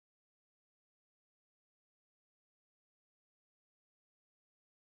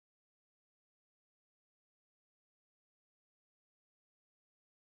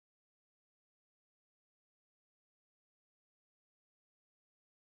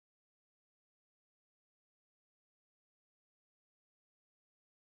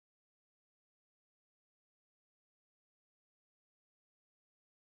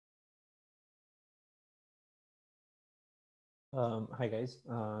Hi guys.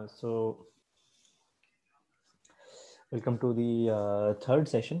 Welcome to the third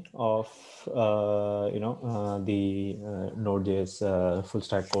session of the Node.js full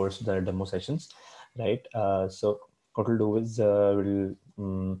stack course, the demo sessions, right? So what we'll do is we'll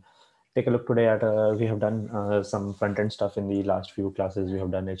take a look today at we have done some front end stuff in the last few classes. We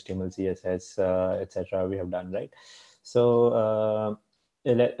have done HTML, CSS, etc. We have done, right? So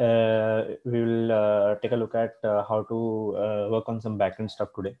we will take a look at how to work on some backend stuff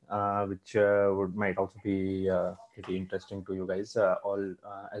today, which might also be pretty interesting to you guys.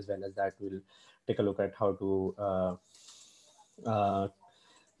 As well as that, we'll take a look at how to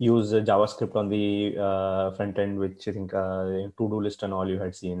use JavaScript on the front end, which I think TodoList and all you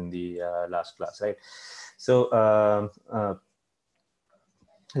had seen in the last class, right? So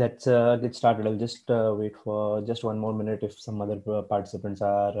let's get started. I'll just wait for just one more minute if some other participants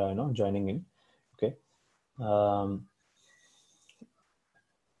are joining in. Okay. I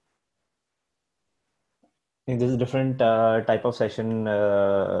think this is a different type of session.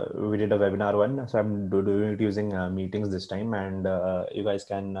 We did a webinar one, so I'm doing it using meetings this time, and you guys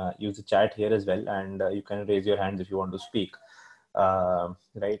can use the chat here as well, and you can raise your hands if you want to speak,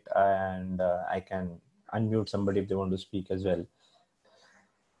 right? And I can unmute somebody if they want to speak as well.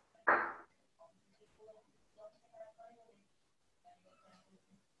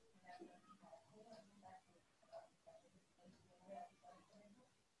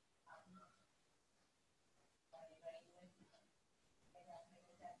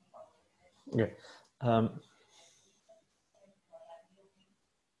 Okay.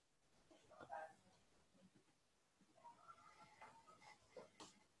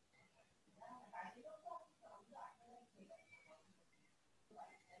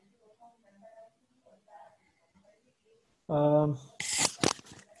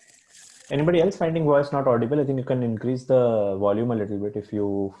 Anybody else finding voice not audible? I think you can increase the volume a little bit if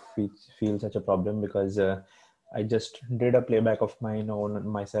you feel such a problem, because I just did a playback of mine on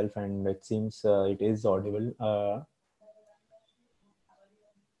myself and it seems it is audible.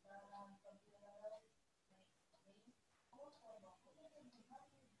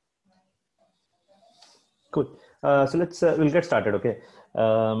 Cool. So we'll get started. Okay.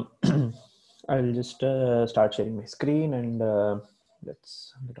 I'll just start sharing my screen and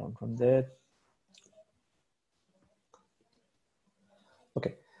let's get on from there.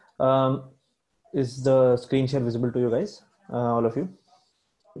 Okay. Is the screen share visible to you guys, all of you?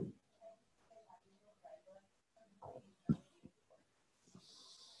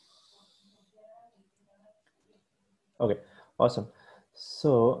 Okay, awesome.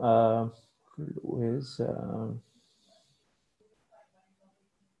 So is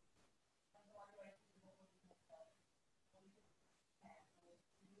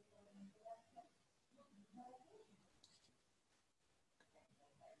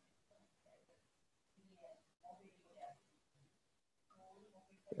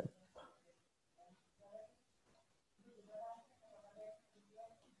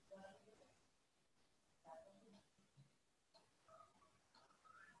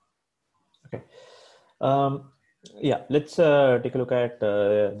okay. Yeah, let's take a look at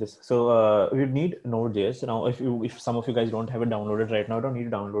this. So we need Node.js. Now, if some of you guys don't have it downloaded right now, don't need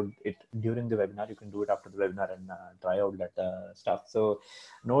to download it during the webinar. You can do it after the webinar and try out that stuff. So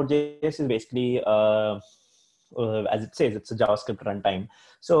Node.js is basically as it says, it's a JavaScript runtime.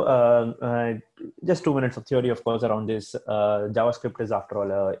 So just 2 minutes of theory, of course, around this. JavaScript is, after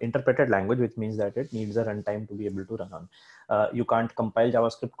all, a interpreted language, which means that it needs a runtime to be able to run on. You can't compile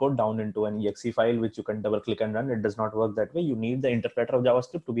JavaScript code down into an exe file, which you can double click and run. It does not work that way. You need the interpreter of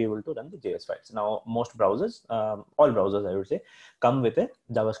JavaScript to be able to run the JS files. Now, most browsers, all browsers, I would say, come with a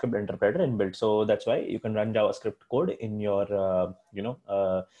JavaScript interpreter inbuilt. So that's why you can run JavaScript code in your,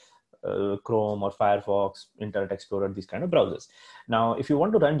 Chrome or Firefox, Internet Explorer, these kind of browsers. Now, if you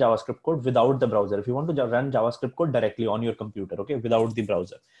want to run JavaScript code without the browser, if you want to run JavaScript code directly on your computer, okay, without the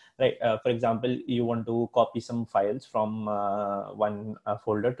browser, right? For example, you want to copy some files from one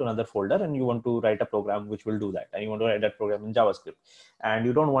folder to another folder, and you want to write a program which will do that, and you want to write that program in JavaScript, and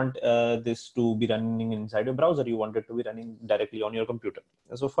you don't want this to be running inside your browser. You want it to be running directly on your computer.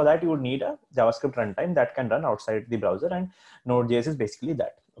 So for that, you would need a JavaScript runtime that can run outside the browser, and Node.js is basically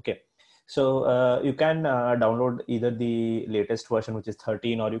that. Okay. So you can download either the latest version, which is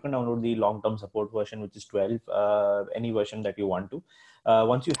 13, or you can download the long-term support version, which is 12, any version that you want to.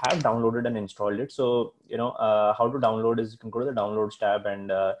 Once you have downloaded and installed it, so how to download is you can go to the downloads tab,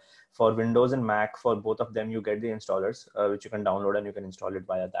 and for Windows and Mac, for both of them, you get the installers, which you can download and you can install it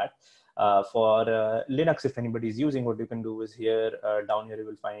via that. For Linux, if anybody is using, what you can do is here, down here, you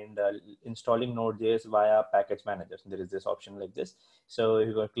will find installing Node.js via package manager. There is this option like this. So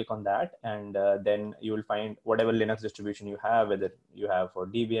you go click on that, and then you will find whatever Linux distribution you have, whether you have for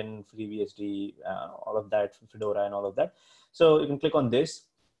Debian, FreeBSD, all of that, Fedora and all of that. So you can click on this,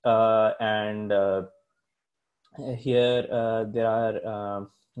 and here there are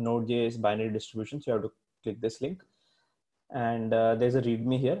Node.js binary distributions. You have to click this link. And there's a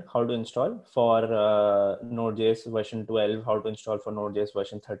README here, how to install for Node.js version 12, how to install for Node.js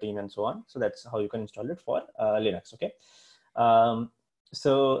version 13, and so on. So that's how you can install it for Linux, okay?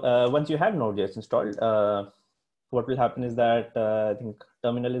 So once you have Node.js installed, what will happen is that I think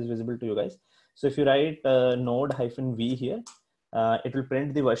terminal is visible to you guys. So if you write node-v here, it will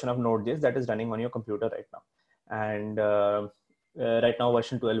print the version of Node.js that is running on your computer right now. And right now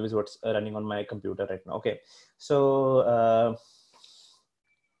version 12 is what's running on my computer right now. Okay, so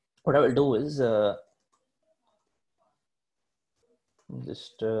what I will do is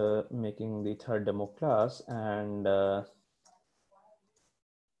just making the third demo class, and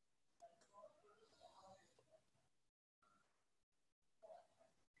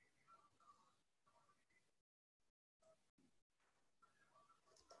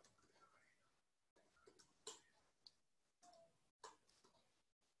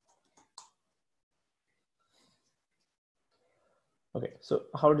okay, so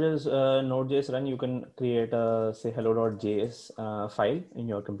how does Node.js run? You can create a, say, hello.js file in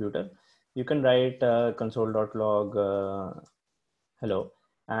your computer. You can write console.log hello,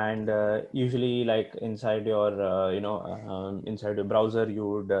 and usually, like inside your inside your browser, you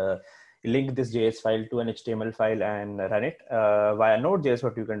would link this JS file to an HTML file and run it via Node.js.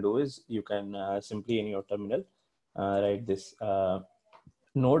 What you can do is you can simply in your terminal write this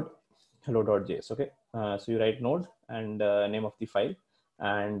node hello.js. Okay, so you write node and name of the file,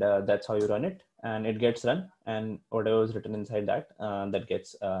 and that's how you run it, and it gets run, and whatever is written inside that that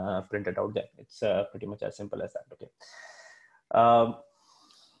gets printed out there. It's pretty much as simple as that. Okay.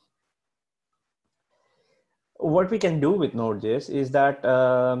 What we can do with Node.js is that there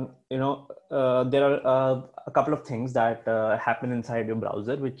are a couple of things that happen inside your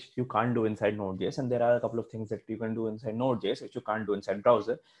browser which you can't do inside Node.js, and there are a couple of things that you can do inside Node.js which you can't do inside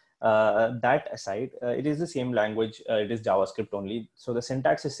browser. That aside, it is the same language. It is JavaScript only, so the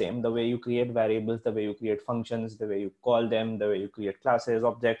syntax is same. The way you create variables, the way you create functions, the way you call them, the way you create classes,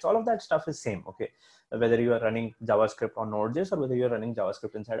 objects, all of that stuff is same. Okay, whether you are running JavaScript on Node.js or whether you are running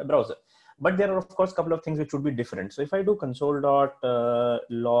JavaScript inside a browser. But there are, of course, a couple of things which would be different. So if I do console.log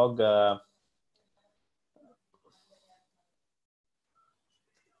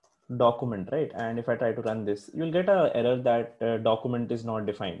document, right? And if I try to run this, you'll get an error that document is not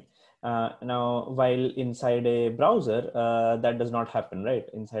defined. Now, while inside a browser, that does not happen, right?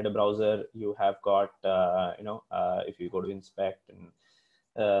 Inside a browser, you have got, if you go to inspect and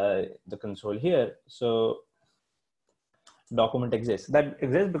the console here, so document exists. That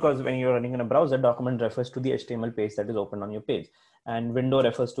exists because when you're running in a browser, document refers to the HTML page that is open on your page, and window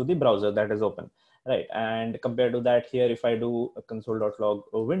refers to the browser that is open, right? And compared to that, here, if I do a console.log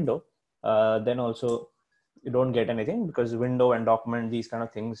window, then also you don't get anything, because window and document, these kind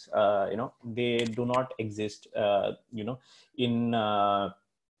of things, they do not exist, in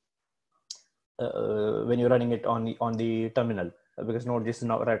when you're running it on the terminal, because Node.js is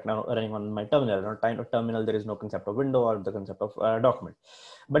not right now running on my terminal. On terminal, there is no concept of window or the concept of document,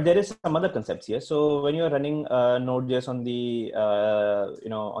 but there is some other concepts here. So when you're running Node.js on the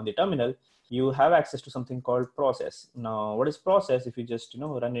on the terminal, you have access to something called process. Now, what is process? If you just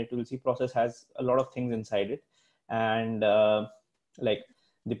run it, you will see process has a lot of things inside it, and like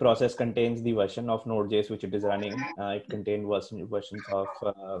the process contains the version of Node.js which it is running. It contains versions of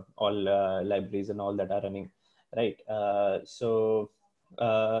all libraries and all that are running, right? So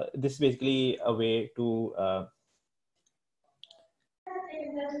this is basically a way to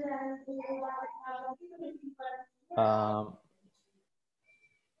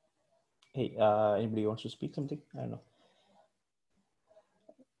hey, anybody wants to speak something? I don't know.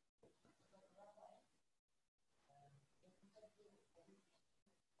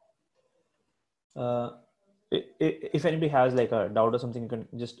 If anybody has like a doubt or something, you can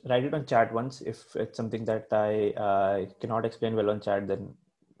just write it on chat once. If it's something that I cannot explain well on chat, then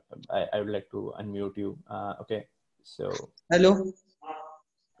I would like to unmute you. Okay, so hello.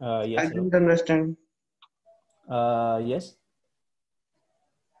 Yes, I didn't understand. Yes.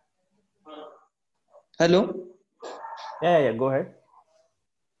 Hello. Yeah, go ahead.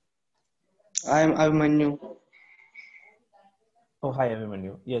 I'm Manu. Oh, hi,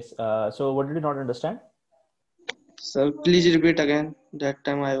 Abhimanyu. Yes. So what did you not understand? So please repeat again. That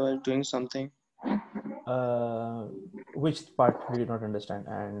time I was doing something. Which part did you not understand?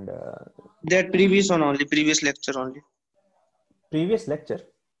 And That previous one only, previous lecture only. previous lecture.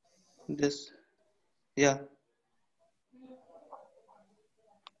 This, yeah.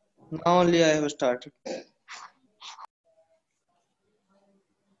 Now only I have started.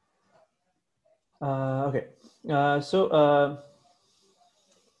 Okay. So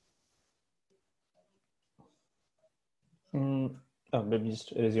let me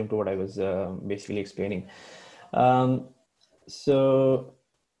just resume to what I was basically explaining. So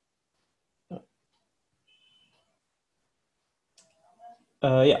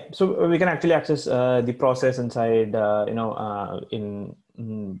yeah, so we can actually access the process inside,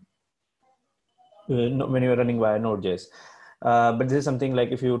 when you're running via Node.js. But this is something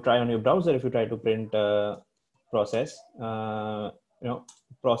like if you try on your browser, if you try to print process,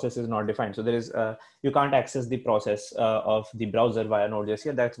 process is not defined. So there is, you can't access the process of the browser via Node.js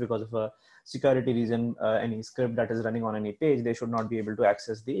here. That's because of a security reason. Any script that is running on any page, they should not be able to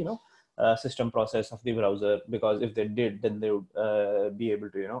access the, system process of the browser, because if they did, then they would be able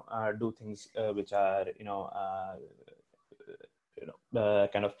to, do things which are,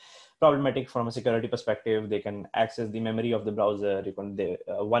 kind of problematic from a security perspective. They can access the memory of the browser.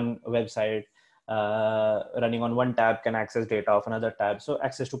 One website running on one tab can access data of another tab. So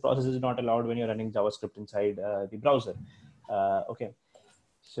access to processes is not allowed when you're running JavaScript inside the browser. Okay.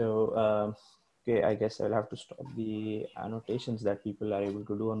 So, okay, I guess I'll have to stop the annotations that people are able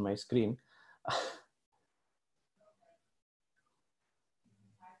to do on my screen.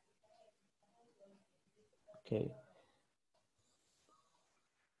 Okay.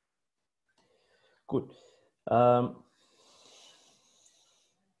 Good.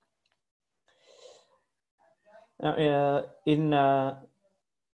 In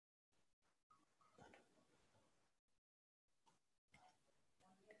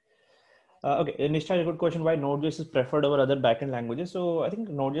okay, Nisha, a good question. Why Node.js is preferred over other backend languages? So I think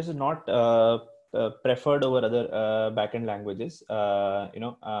Node.js is not preferred over other backend languages.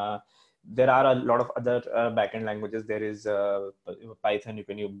 There are a lot of other backend languages. There is Python. You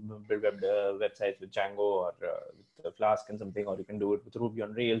can build websites with Django or with Flask and something, or you can do it with Ruby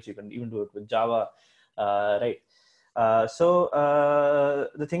on Rails. You can even do it with Java, right?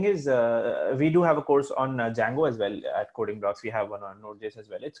 The thing is, we do have a course on Django as well at Coding Blocks. We have one on Node.js as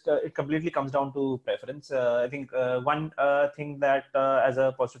well. It completely comes down to preference. I think one thing that as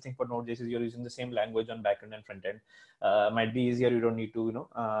a positive thing for Node.js is you're using the same language on backend and frontend. Might be easier. You don't need to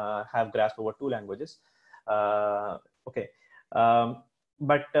have grasp over two languages. Okay.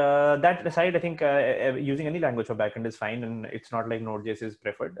 But that aside, I think using any language for backend is fine, and it's not like Node.js is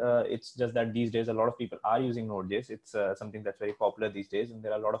preferred. It's just that these days a lot of people are using Node.js. It's something that's very popular these days, and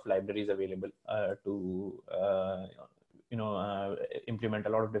there are a lot of libraries available to implement a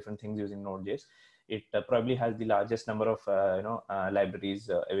lot of different things using Node.js. It probably has the largest number of libraries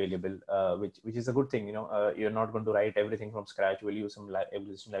available, which is a good thing. You're not going to write everything from scratch. We'll use some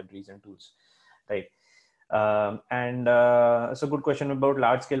existing libraries and tools, right? So good question about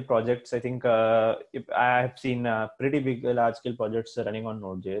large scale projects. I think if I have seen pretty big large scale projects running on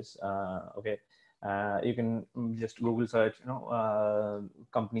Node.js. Okay. You can just Google search,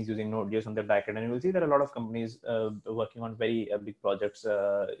 companies using Node.js on their backend, and you will see there are a lot of companies working on very big projects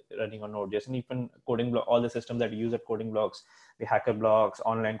running on Node.js, and even all the systems that you use at Coding Blocks, the hacker blocks,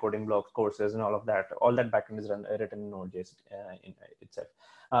 online coding blocks, courses, and all of that. All that backend is written in Node.js in itself.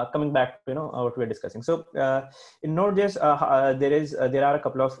 Coming back to what we're discussing. So in Node.js, there are a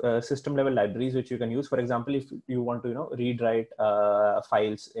couple of system level libraries which you can use. For example, if you want to read write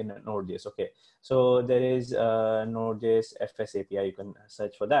files in Node.js. Okay, so there is Node.js FS API. You can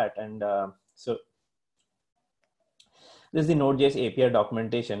search for that, and so this is the Node.js API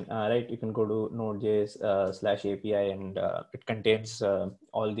documentation, right? You can go to Node.js /API, and it contains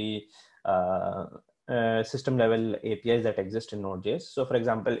all the system level APIs that exist in Node.js. So for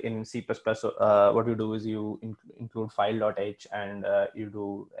example, in C++, what you do is you include file.h, and you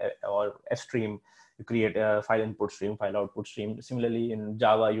do or fstream, you create a file input stream, file output stream. Similarly, in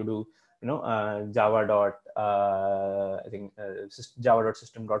Java, you do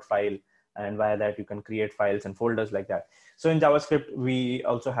java.system.file, and via that you can create files and folders like that. So in JavaScript, we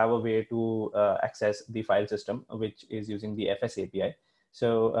also have a way to access the file system, which is using the FS API.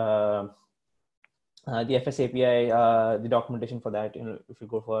 So the FS API, the documentation for that, if you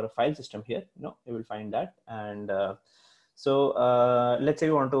go for a file system here, you will find that. And so let's say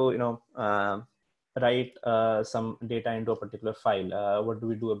you want to, write some data into a particular file. What do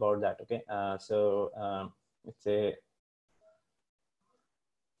we do about that? Okay, so let's say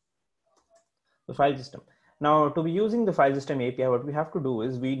the file system. Now, to be using the file system API, what we have to do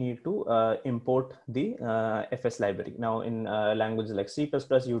is we need to import the FS library. Now, in languages like C++,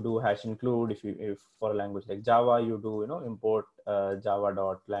 you do hash include. If for a language like Java, you do import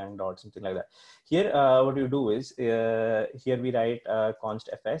java.lang. Something like that. Here, what you do is here we write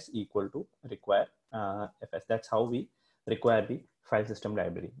const fs equal to require fs. That's how we require the file system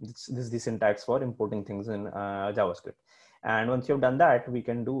library. This is the syntax for importing things in JavaScript. And once you've done that, we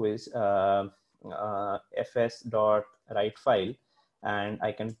can do is fs dot write file, and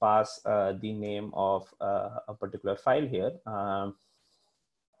I can pass the name of a particular file here.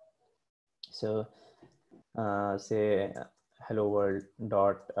 So say hello world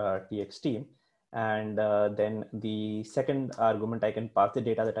dot txt, and then the second argument I can pass the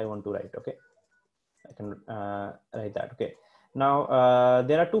data that I want to write. Okay, I can write that. Okay. Now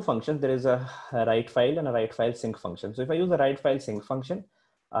there are two functions. There is a write file and a write file sync function. So if I use the write file sync function,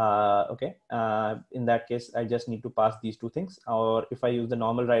 in that case, I just need to pass these two things. Or if I use the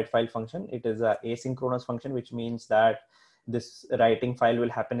normal write file function, it is a asynchronous function, which means that this writing file will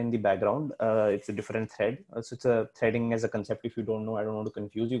happen in the background. It's a different thread. So it's a threading as a concept. If you don't know, I don't want to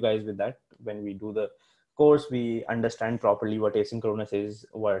confuse you guys with that. When we do the course, we understand properly what asynchronous is,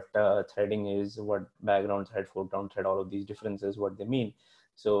 what threading is, what background thread, foreground thread, all of these differences, what they mean.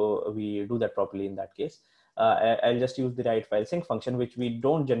 So we do that properly in that case. I'll just use the write file sync function, which we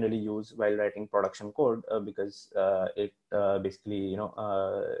don't generally use while writing production code because it basically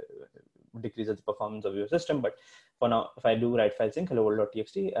decreases the performance of your system. But for now, if I do write file sync hello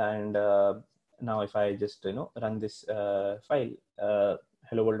world.txt, and now if I just run this file,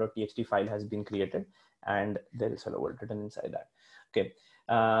 hello world.txt file has been created, and there is hello world written inside that. Okay.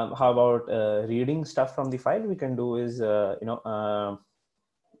 How about reading stuff from the file? We can do is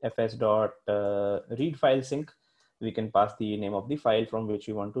fs dot read file sync. We can pass the name of the file from which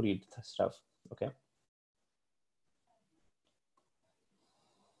we want to read the stuff. Okay.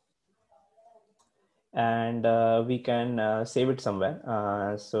 And we can save it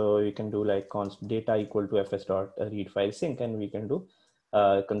somewhere. So you can do like const data equal to fs dot read file sync, and we can do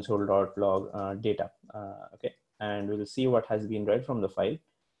console.log data. Okay. And we'll see what has been read from the file.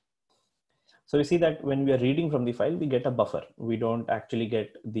 So we see that when we are reading from the file, we get a buffer. We don't actually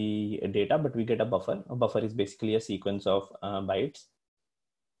get the data, but we get a buffer. A buffer is basically a sequence of bytes.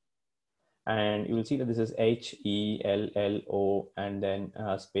 And you will see that this is HELLO and then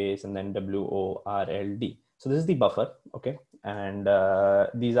space and then WORLD. So this is the buffer. Okay. And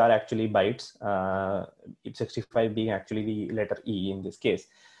these are actually bytes, 65 being actually the letter E in this case.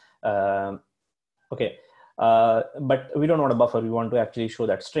 Okay. But we don't want a buffer. We want to actually show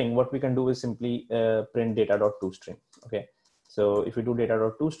that string. What we can do is simply print data.toString. Okay. So if we do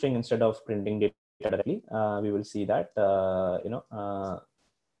data.toString instead of printing data directly, we will see that,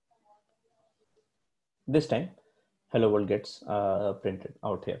 this time hello world gets printed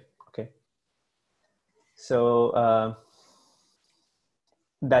out here. Okay. So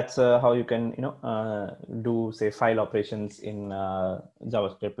that's how you can, do say file operations in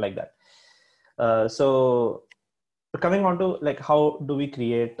JavaScript like that. So coming on to like how do we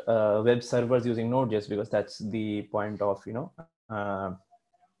create web servers using Node.js, because that's the point of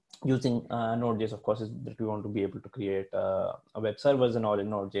using Node.js, of course, is that we want to be able to create a web servers and all in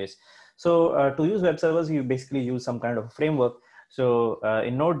Node.js. So to use web servers, you basically use some kind of a framework. So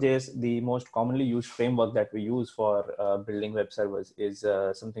in Node.js, the most commonly used framework that we use for building web servers is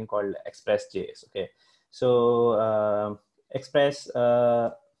something called Express.js. Okay, so Express.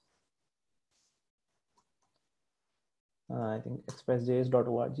 I think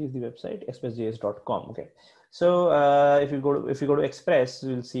expressjs.org is the website, expressjs.com. Okay, so if you go to Express,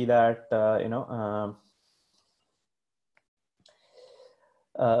 you'll see that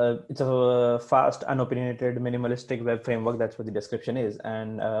it's a fast, unopinionated, minimalistic web framework. That's what the description is.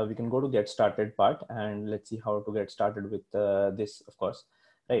 And we can go to get started part, and let's see how to get started with this, of course.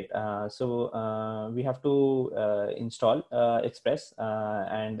 Right. So we have to install Express,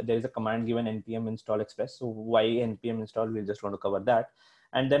 and there is a command given npm install Express. So why npm install? We just want to cover that,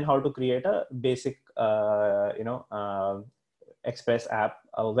 and then how to create a basic, Express app,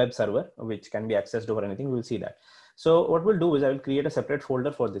 a web server, which can be accessed over anything. We'll see that. So what we'll do is I will create a separate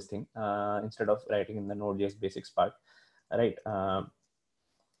folder for this thing instead of writing in the Node.js basics part. Right.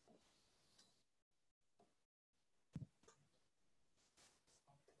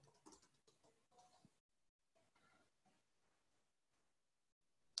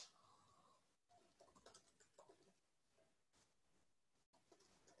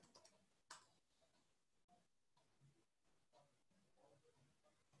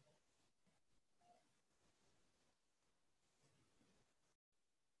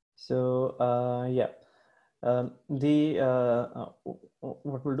 So yeah, What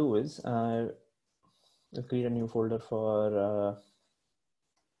we'll do is we'll create a new folder for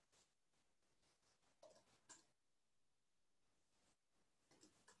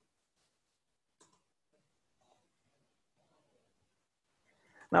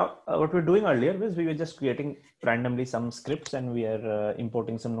now, what we're doing earlier was we were just creating randomly some scripts and we are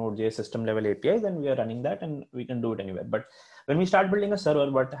importing some Node.js system level APIs and we are running that and we can do it anywhere. But when we start building a server,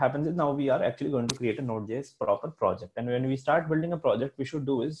 what happens is now we are actually going to create a Node.js proper project. And when we start building a project, we should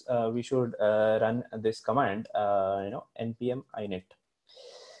do is we should run this command, npm init.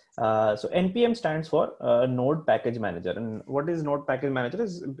 So npm stands for Node Package Manager. And what is Node Package Manager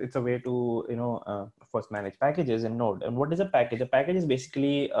is it's a way to of course manage packages in Node. And what is a package? A package is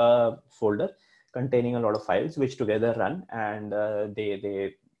basically a folder containing a lot of files which together run, and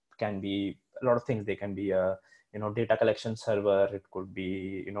they can be a lot of things. They can be a data collection server. It could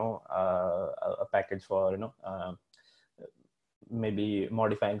be a package for maybe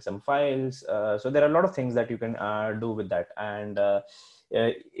modifying some files. So there are a lot of things that you can do with that. And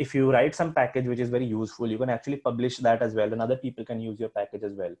if you write some package which is very useful, you can actually publish that as well, and other people can use your package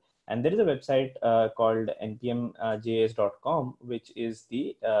as well. And there is a website called npmjs.com, which is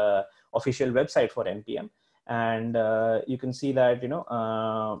the official website for npm. And you can see that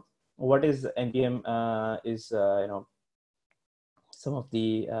what is npm is some of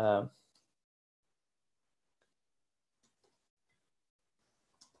the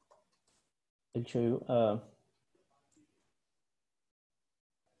I'll show you.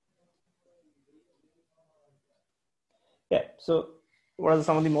 Yeah, so what are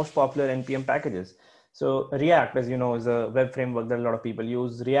some of the most popular NPM packages? So React, as you know, is a web framework that a lot of people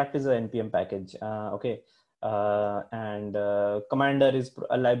use. React is an NPM package, and Commander is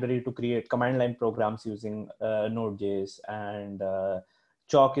a library to create command line programs using Node.js, and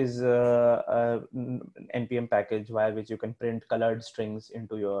Chalk is an NPM package via which you can print colored strings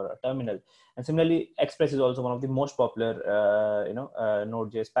into your terminal. And similarly, Express is also one of the most popular,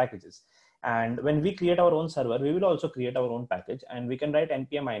 Node.js packages. And when we create our own server, we will also create our own package, and we can write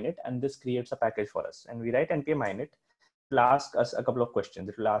npm init, and this creates a package for us. And we write npm init. It will ask us a couple of questions.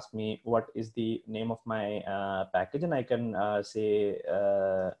 It will ask me what is the name of my package, and I can say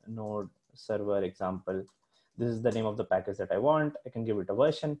node server example. This is the name of the package that I want. I can give it a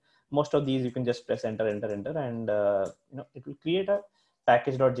version. Most of these you can just press enter, enter, enter, and it will create a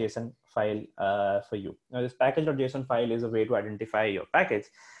package.json file for you. Now this package.json file is a way to identify your package.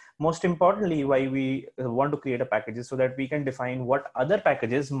 Most importantly, why we want to create a package is so that we can define what other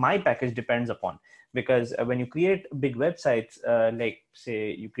packages my package depends upon. Because when you create big websites, like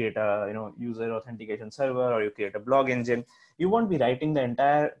say you create a user authentication server, or you create a blog engine, you won't be writing the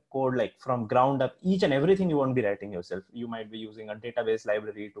entire code like from ground up. Each and everything you won't be writing yourself. You might be using a database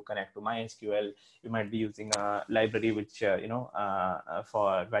library to connect to MySQL. You might be using a library which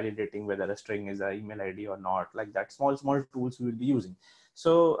for validating whether a string is an email ID or not. Like that, small tools we will be using.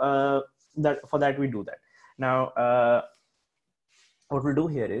 So for that we do that. Now what we'll do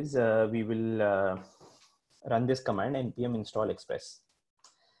here is we will run this command npm install express.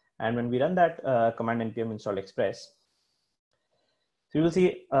 And when we run that command npm install express, so you will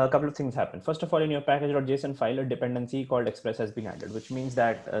see a couple of things happen. First of all, in your package.json file, a dependency called express has been added, which means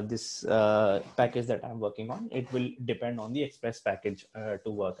that this package that I'm working on, it will depend on the express package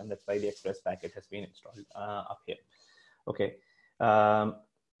to work. And that's why the express package has been installed up here. Okay.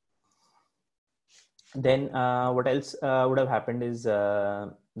 Then what else would have happened is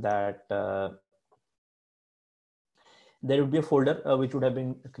that there would be a folder which would have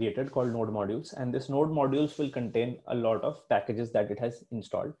been created called node modules, and this node modules will contain a lot of packages that it has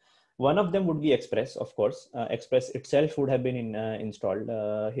installed. One of them would be express, of course. Express itself would have been installed.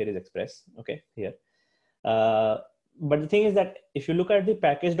 Here is express. Okay, here. But the thing is that if you look at the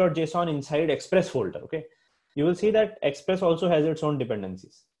package.json inside express folder, okay, you will see that express also has its own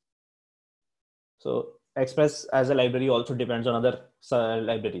dependencies. So express as a library also depends on other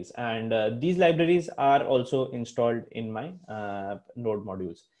libraries, and these libraries are also installed in my node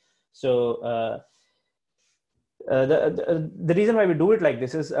modules. So the reason why we do it like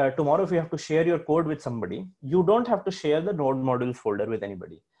this is tomorrow if you have to share your code with somebody, you don't have to share the node modules folder with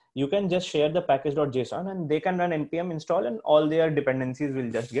anybody. You can just share the package.json and they can run npm install, and all their dependencies will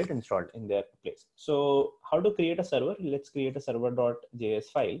just get installed in their place. So how to create a server? Let's create a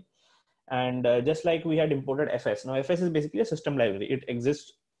server.js file. And just like we had imported FS, now FS is basically a system library. It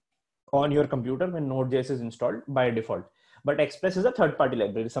exists on your computer when Node.js is installed by default. But Express is a third-party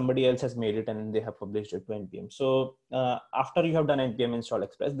library. Somebody else has made it and they have published it to NPM. So after you have done NPM install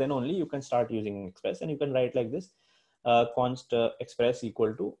Express, then only you can start using Express, and you can write like this. const express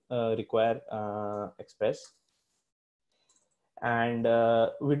equal to require express. And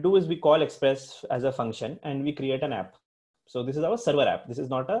we do is we call express as a function and we create an app. So this is our server app. This is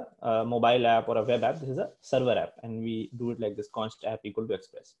not a mobile app or a web app. This is a server app, and we do it like this: const app equal to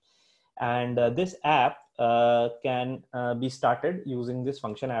express. And this app can be started using this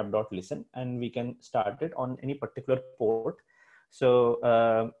function app.listen, and we can start it on any particular port.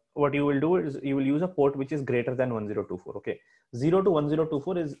 So what you will do is you will use a port which is greater than 1024. Okay, 0 to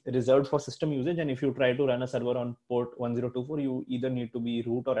 1024 is reserved for system usage, and if you try to run a server on port 1024, you either need to be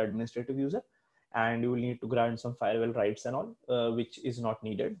root or administrative user, and you will need to grant some firewall rights and all, which is not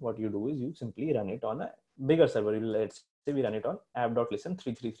needed. What you do is you simply run it on a bigger server. Let's say we run it on app.listen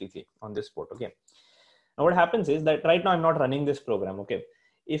 3333 on this port. Okay, now what happens is that right now I'm not running this program. Okay,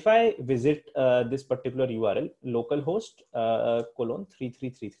 if I visit this particular URL, localhost colon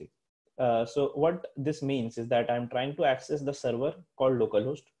 3333. So what this means is that I'm trying to access the server called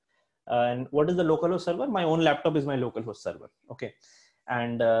localhost. And what is the localhost server? My own laptop is my localhost server. Okay,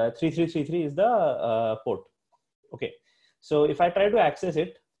 and 3333 is the port. Okay, so if I try to access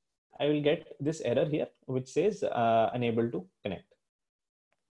it, I will get this error here, which says unable to connect.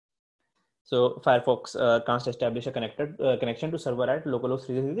 So Firefox can't establish a connection to server at localhost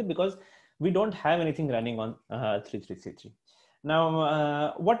 3333 because we don't have anything running on 3333.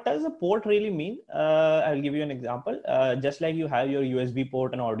 Now, what does a port really mean? I'll give you an example. Just like you have your USB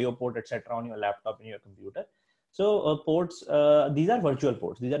port and audio port, etc., on your laptop and your computer. So ports, these are virtual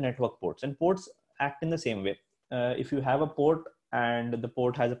ports. These are network ports, and ports act in the same way. If you have a port and the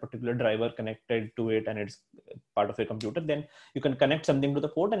port has a particular driver connected to it and it's part of your computer, then you can connect something to the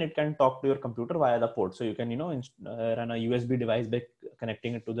port and it can talk to your computer via the port. So you can, run a USB device by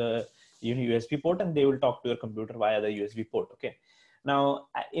connecting it to the USB port, and they will talk to your computer via the USB port. Okay. Now,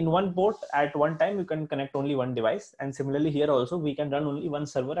 in one port at one time, you can connect only one device. And similarly here also, we can run only one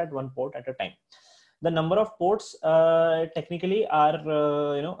server at one port at a time. The number of ports technically are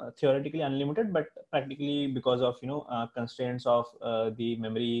theoretically unlimited, but practically because of constraints of the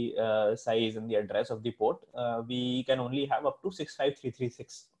memory size and the address of the port, we can only have up to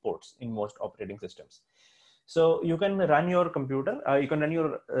 65336 ports in most operating systems. So you can run your computer, you can run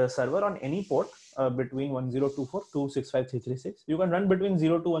your server on any port between 1024 to 65336. You can run between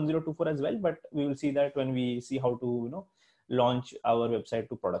 0 to 1024 as well, but we will see that when we see how to launch our website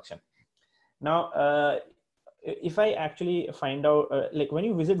to production. Now, if I actually find out, like when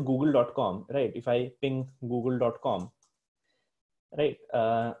you visit google.com, right? If I ping google.com, right?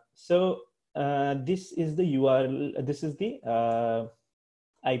 This is the URL, this is the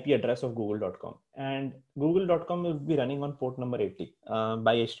IP address of google.com, and google.com will be running on port number 80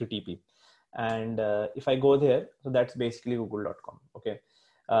 by HTTP. And if I go there, so that's basically google.com. Okay.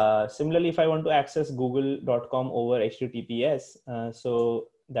 Similarly, if I want to access google.com over HTTPS, so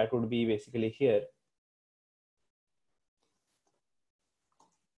that would be basically here.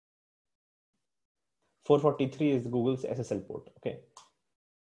 .443 is Google's SSL port. Okay.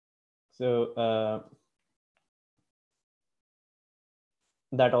 So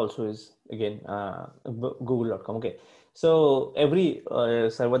that also is again google.com. Okay. So every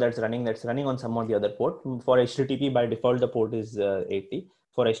server that's running on some or the other port. For HTTP by default, the port is 80.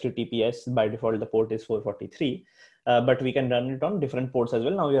 For HTTPS by default, the port is 443. But we can run it on different ports as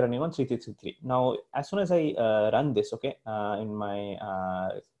well. Now we are running on 3333. Now, as soon as I run this, okay, in my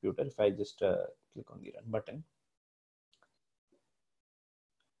computer, if I just click on the run button,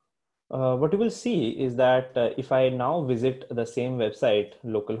 what you will see is that if I now visit the same website,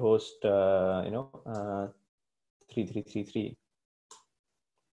 localhost, 3333,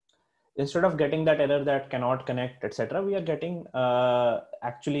 instead of getting that error that cannot connect, etc., we are getting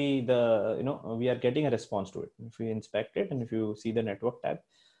actually we are getting a response to it. If you inspect it and if you see the network tab,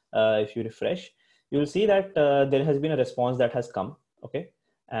 if you refresh, you will see that there has been a response that has come. Okay.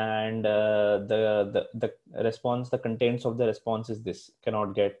 And the response, the contents of the response is this: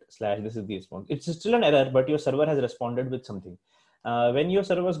 cannot get / this is the response. It's still an error, but your server has responded with something. When your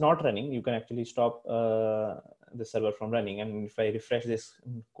server is not running, you can actually stop the server from running. And if I refresh this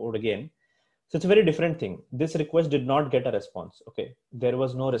code again, so it's a very different thing. This request did not get a response. Okay, there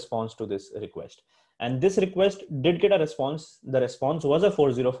was no response to this request. And this request did get a response. The response was a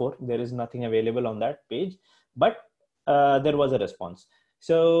 404. There is nothing available on that page, but there was a response.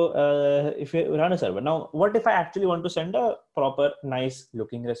 So if you run a server, now what if I actually want to send a proper, nice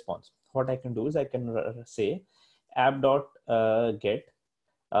looking response? What I can do is I can say app.get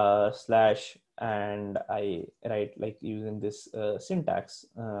 / and I write like using this syntax,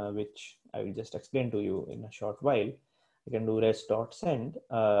 which I will just explain to you in a short while. I can do res.send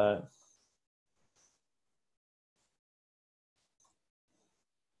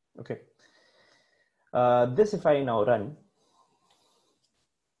Okay. This, if I now run,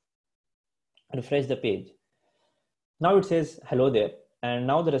 refresh the page, now it says hello there, and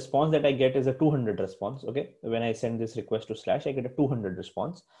now the response that I get is a 200 response. Okay, when I send this request to slash, I get a 200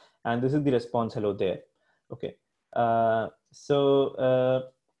 response, and this is the response hello there. Okay, and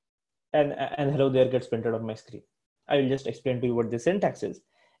hello there gets printed on my screen. I will just explain to you what the syntax is.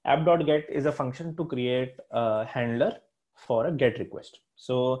 App.get is a function to create a handler for a get request.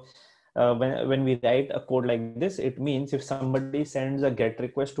 So when we write a code like this, it means if somebody sends a get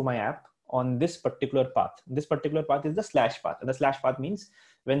request to my app on this particular path is the slash path. And the slash path means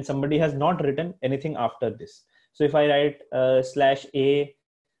when somebody has not written anything after this. So if I write slash a,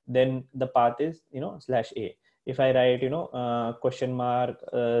 then the path is, slash a. If I write, question mark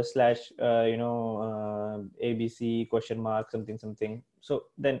slash, ABC question mark something. So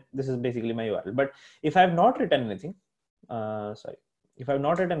then this is basically my URL. But if I have not written anything, if I have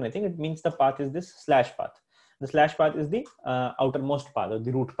not written anything, it means the path is this slash path. The slash path is the outermost path, or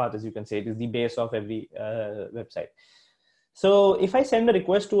the root path, as you can say. It is the base of every website. So if I send a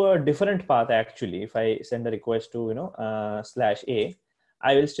request to a different path, actually, if I send a request to, slash a,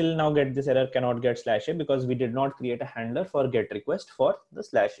 I will still now get this error, cannot get slash a, because we did not create a handler for get request for the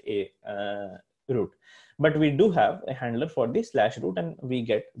slash a root. But we do have a handler for the slash root, and we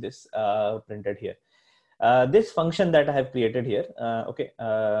get this printed here. This function that I have created here,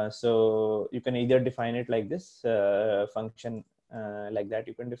 so you can either define it like this function like that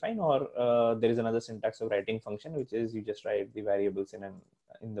you can define, or there is another syntax of writing function, which is you just write the variables in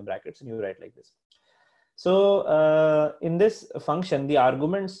the brackets and you write like this. So in this function, the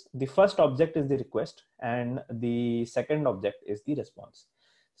arguments, the first object is the request and the second object is the response.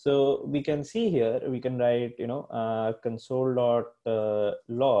 So we can see here, we can write,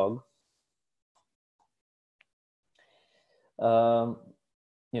 console.log,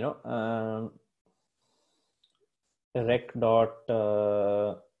 rec.url.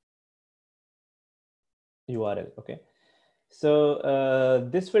 Okay. So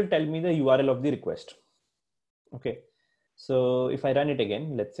this will tell me the URL of the request. Okay. So if I run it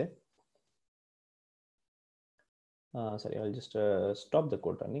again, let's say, sorry, I'll just stop the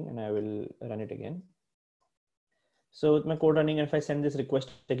code running and I will run it again. So with my code running, if I send this request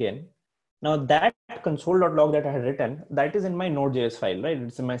again, now that console.log that I had written, that is in my Node.js file, right?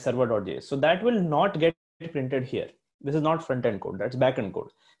 It's in my server.js. So that will not get printed here. This is not front-end code, that's back-end code.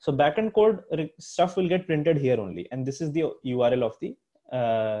 So back-end code stuff will get printed here only. And this is the URL of the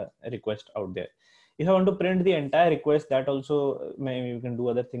request out there. If I want to print the entire request, that also, maybe you can do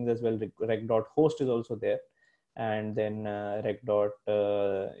other things as well. Rec.host is also there. And then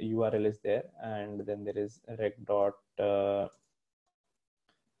rec.url is there. And then there is rec.protocol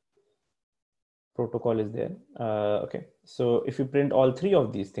is there. Okay, so if you print all three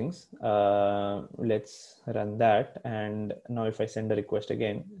of these things, let's run that. And now if I send a request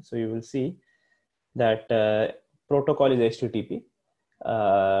again, so you will see that protocol is HTTP.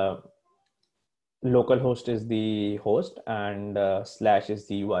 Localhost is the host and slash is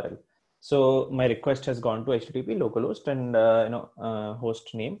the URL. So my request has gone to HTTP localhost and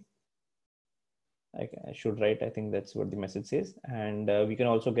host name. I should write, I think that's what the message says. And we can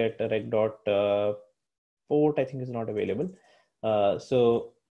also get a rec.port, I think is not available.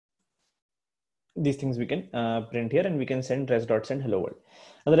 So these things we can print here, and we can send res.send hello world.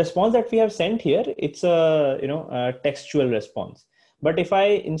 Now the response that we have sent here, it's a textual response. But if I,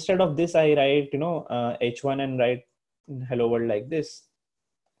 instead of this, I write, h1 and write hello world like this.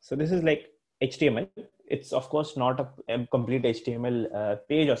 So this is like HTML. It's of course not a complete HTML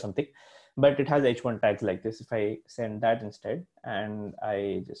page or something, but it has h1 tags like this. If I send that instead, and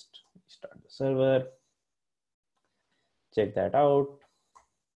I just start the server, check that out.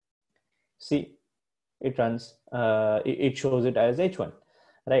 See, it runs, it shows it as h1,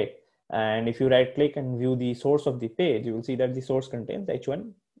 right? And if you right click and view the source of the page, you will see that the source contains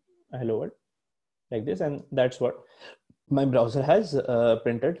h1 hello world like this. And that's what my browser has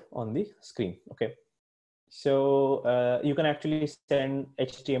printed on the screen. Okay. So you can actually send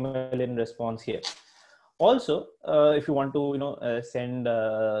HTML in response here. Also, if you want to, send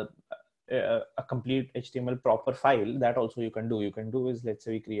a complete HTML proper file, that also you can do. You can do is, let's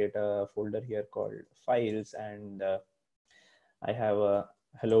say we create a folder here called files, and I have a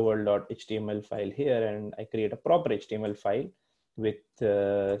hello world.html file here, and I create a proper HTML file with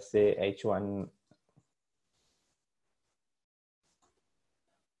say h1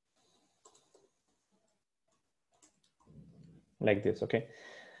 like this. Okay,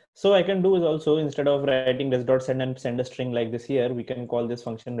 so I can do is also, instead of writing res.send and send a string like this here, we can call this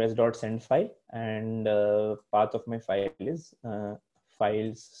function res.send file, and path of my file is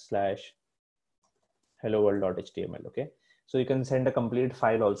files/hello world.html. Okay, so you can send a complete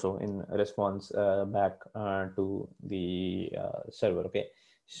file also in response back to the server. Okay,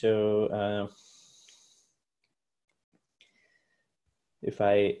 so if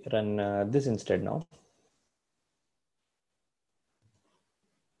I run this instead now,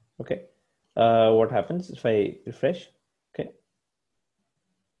 okay, what happens if I refresh?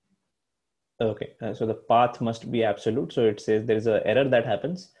 Okay, so the path must be absolute. So it says there is an error that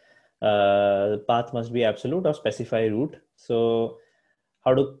happens. The path must be absolute or specify root. So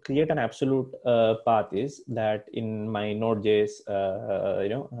how to create an absolute path is that in my Node.js,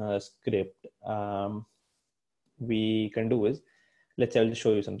 script, we can do is, let's say I'll just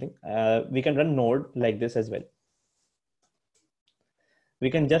show you something. We can run node like this as well. We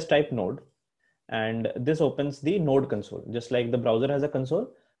can just type node, and this opens the node console. Just like the browser has a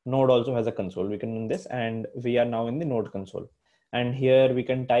console, node also has a console. We can run this, and we are now in the node console. And here we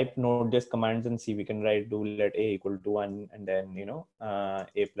can type node.js commands and see, we can write do let a equal to 1, and then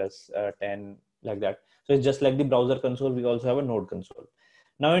a plus 10, like that. So it's just like the browser console, we also have a node console.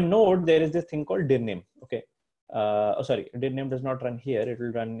 Now in node there is this thing called dir name. Okay, oh sorry, dir name does not run here, it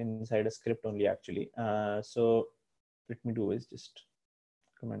will run inside a script only actually. So let me do is just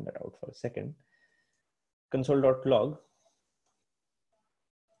comment that out for a second. Console.log.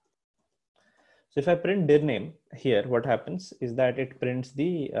 So if I print dir name here, what happens is that it prints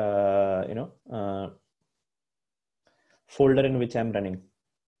the folder in which I'm running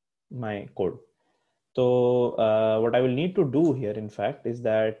my code. So what I will need to do here, in fact, is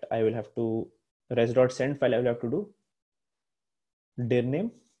that I will have to res.send file. I will have to do dir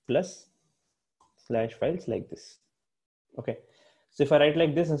name plus /files like this. Okay. So if I write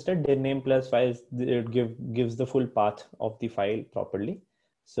like this instead, dir name plus files, it gives the full path of the file properly.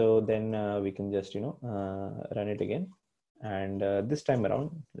 So then we can just run it again, and this time around,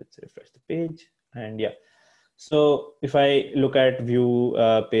 let's refresh the page, and yeah. So if I look at view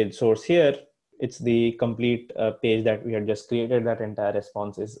page source here, it's the complete page that we had just created. That entire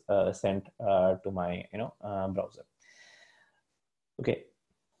response is sent to my browser. Okay.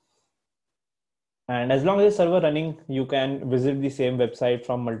 And as long as the server running, you can visit the same website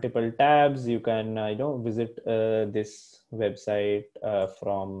from multiple tabs. You can visit this website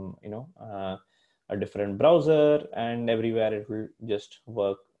from a different browser, and everywhere it will just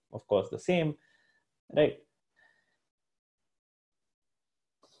work, of course, the same, right?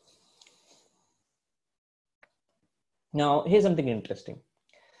 Now here's something interesting.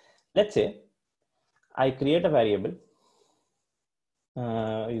 Let's say I create a variable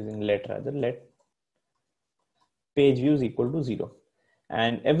using let page views equal to 0,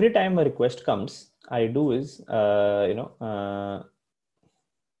 and every time a request comes, I do is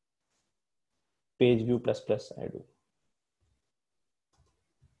page view plus I do.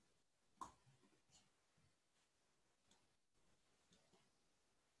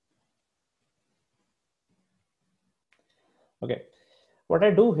 Okay, what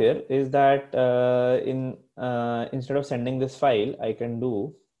I do here is that instead of sending this file, I can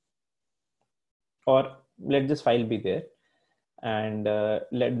do, or let this file be there, and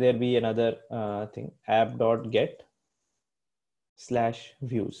let there be another thing, app.get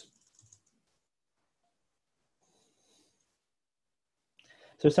 /views.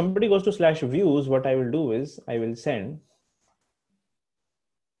 So if somebody goes to /views, what I will do is I will send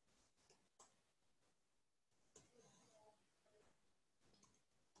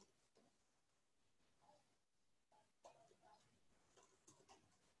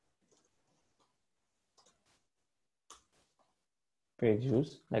page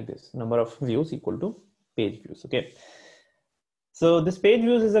views like this, number of views equal to page views. Okay. So this page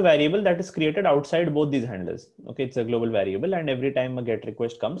views is a variable that is created outside both these handlers. Okay, it's a global variable, and every time a get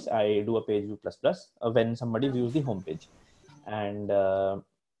request comes, I do a page view plus when somebody views the home page, and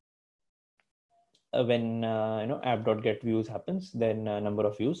when app.get views happens, then number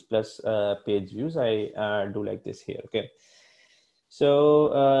of views plus page views, I do like this here. Okay,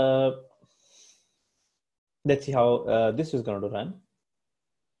 so let's see how this is going to run.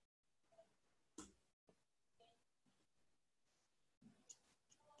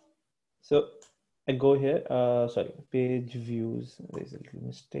 So I go here, sorry, page views, there's a little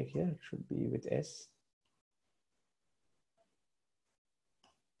mistake here, it should be with S.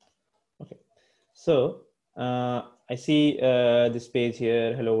 Okay, so I see this page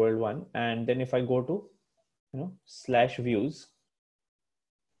here, hello world 1, and then if I go to /views,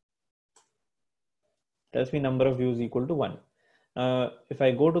 tells me number of views equal to 1. If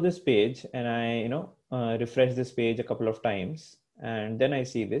I go to this page and I refresh this page a couple of times, and then I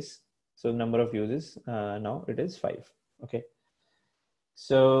see this, so number of views is now it is 5. Okay,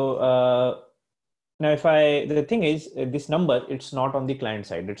 So now the thing is, this number, it's not on the client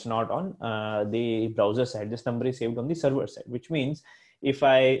side, it's not on the browser side. This number is saved on the server side, which means if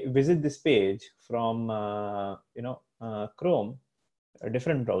I visit this page from Chrome, a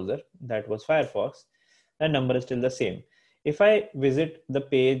different browser that was Firefox, that number is still the same. If I visit the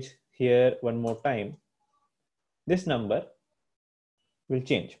page here one more time, this number will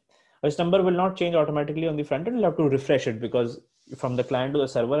change. This number will not change automatically on the front end. You'll have to refresh it, because from the client to the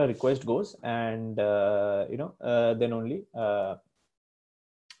server, a request goes, and then only I'll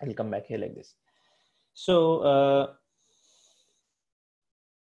come back here like this. So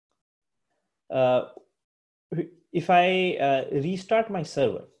if I restart my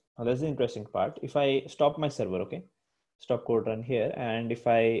server, now that's the interesting part. If I stop my server, okay, stop code run here, and if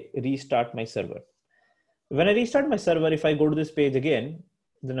I restart my server, when I restart my server, if I go to this page again,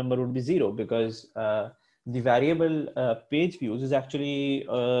 the number would be 0, because the variable page views is actually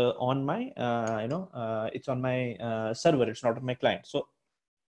on my it's on my server. It's not on my client. So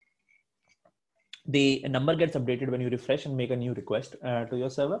the number gets updated when you refresh and make a new request to your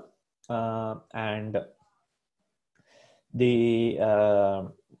server, and the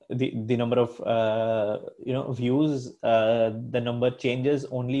number of views, the number changes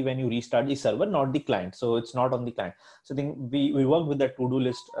only when you restart the server, not the client. So it's not on the client. So I think we worked with the to-do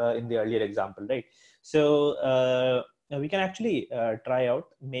list in the earlier example, right? So we can actually try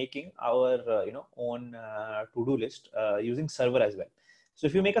out making our own to-do list using server as well. So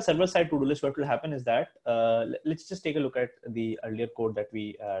if you make a server-side to-do list, what will happen is that let's just take a look at the earlier code that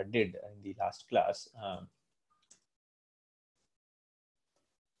we did in the last class.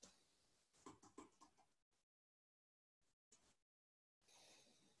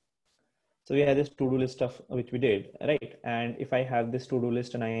 So we had this to-do list stuff which we did, right? And if I have this to-do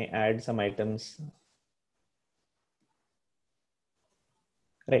list and I add some items,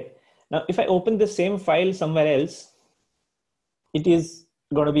 right? Now, if I open the same file somewhere else, it is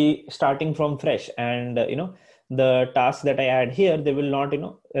going to be starting from fresh, and the tasks that I add here, they will not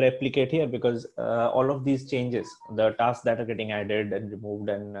replicate here, because all of these changes, the tasks that are getting added and removed,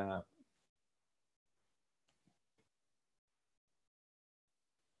 and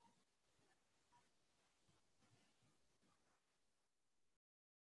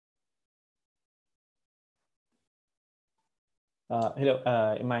hello,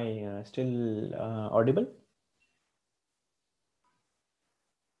 am I still audible?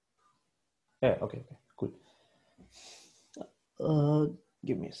 Yeah, okay, cool.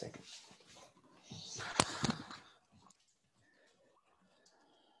 Give me a second.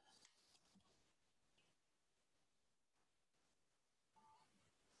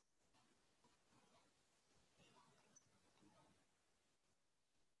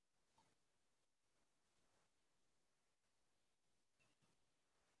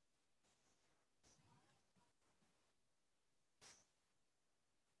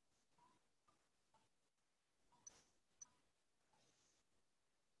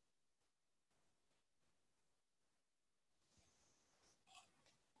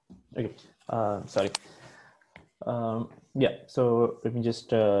 Okay, sorry. Yeah, so let me just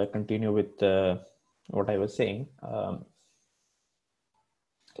continue with what I was saying.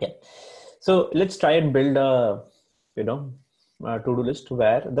 Yeah, so let's try and build a to-do list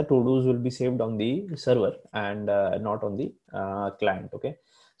where the to-dos will be saved on the server and not on the client. Okay,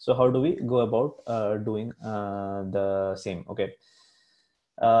 so how do we go about doing the same? Okay.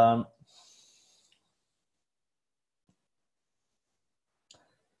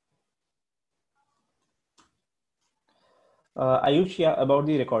 Ayush, yeah, about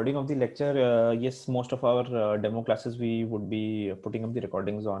the recording of the lecture, yes, most of our demo classes, we would be putting up the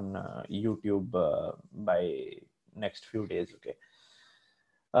recordings on YouTube by next few days, okay?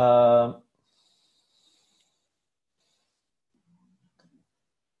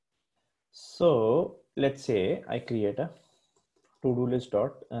 So let's say I create a to-do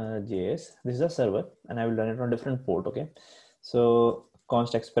list.js. This is a server, and I will run it on a different port, okay? So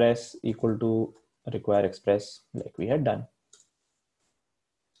const express equal to require express, like we had done.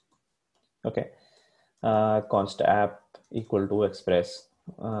 Okay, const app equal to express,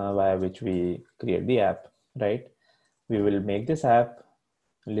 via which we create the app, right? We will make this app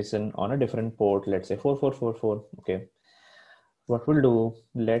listen on a different port, let's say 4444. Okay, what we'll do,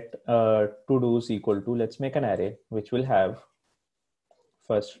 let to-dos equal to, let's make an array which will have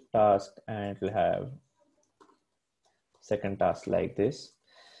first task and it will have second task, like this.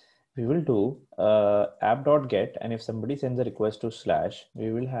 We will do app.get, and if somebody sends a request to slash,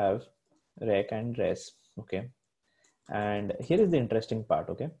 we will have rec and res. Okay, and here is the interesting part.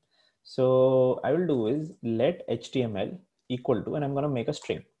 Okay, so I will do is let HTML equal to, and I'm going to make a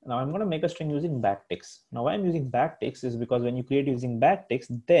string. Now I'm going to make a string using backticks. Now why I'm using backticks is because when you create using backticks,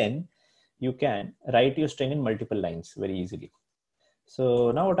 then you can write your string in multiple lines very easily.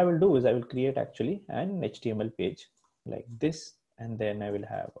 So now what I will do is I will create actually an HTML page like this, and then I will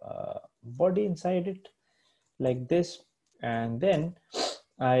have a body inside it like this, and then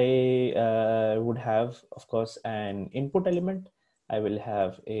I would have, of course, an input element. I will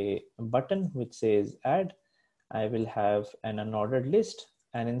have a button which says add. I will have an unordered list,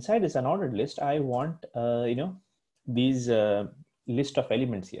 and inside this unordered list, I want these list of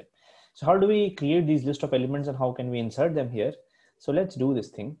elements here. So how do we create these list of elements, and how can we insert them here? So let's do this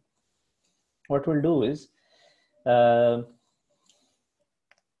thing. What we'll do is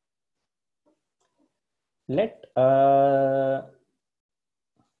let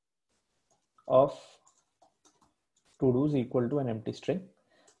of todos equal to an empty string,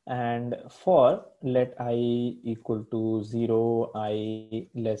 and for let I equal to 0, I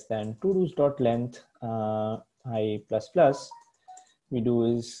less than todos dot length I plus plus, we do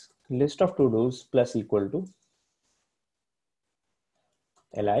is list of todos plus equal to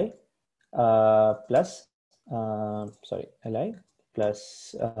li plus li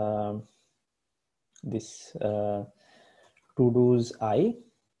plus this todos I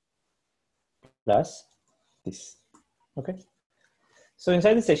plus this. Okay, so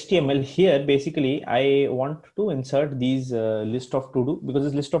inside this HTML here, basically I want to insert these list of to do, because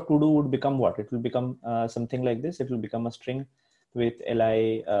this list of to do would become what? It will become something like this. It will become a string with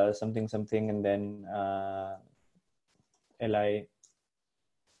li something something, and then li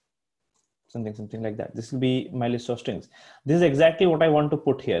something something like that. This will be my list of strings. This is exactly what I want to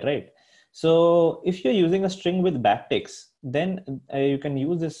put here, right? So if you're using a string with backticks, then you can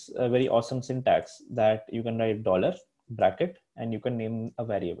use this very awesome syntax that you can write dollar bracket and you can name a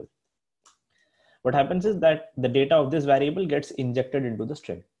variable. What happens is that the data of this variable gets injected into the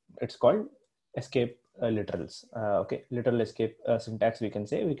string. It's called escape literals. Okay, literal escape syntax. We can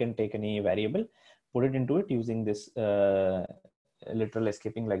say we can take any variable, put it into it using this literal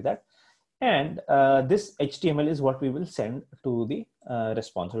escaping like that. And this HTML is what we will send to the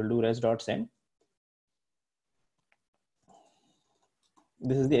response. We'll do res.send.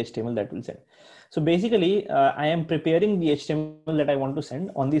 This is the HTML that will send. So basically, I am preparing the HTML that I want to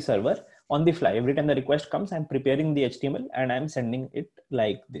send on the server on the fly. Every time the request comes, I'm preparing the HTML and I'm sending it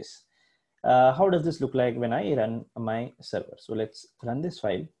like this. How does this look like when I run my server? So let's run this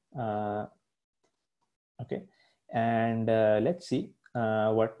file. Okay, and let's see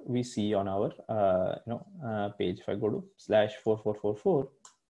what we see on our page. If I go to /4444.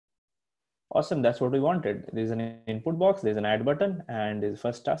 Awesome, that's what we wanted. There's an input box, there's an add button, and there's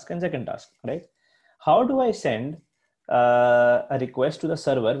first task and second task, right? How do I send a request to the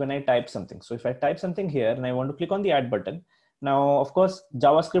server when I type something? So if I type something here and I want to click on the add button, now of course,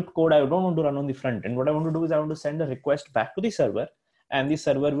 JavaScript code I don't want to run on the front end. What I want to do is I want to send a request back to the server, and the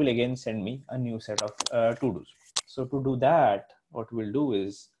server will again send me a new set of to-dos. So to do that, what we'll do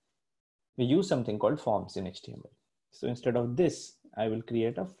is we use something called forms in HTML. So instead of this, I will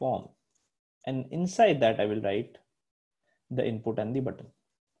create a form. And inside that, I will write the input and the button.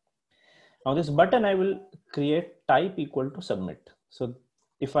 Now this button, I will create type equal to submit. So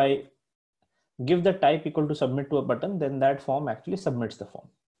if I give the type equal to submit to a button, then that form actually submits the form.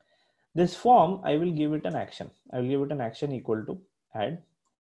 This form, I will give it an action. I will give it an action equal to add.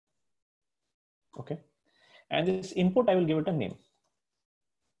 Okay. And this input, I will give it a name.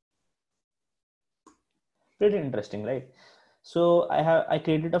 Pretty interesting, right? So I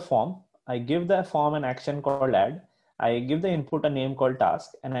created a form. I give the form an action called add. I give the input a name called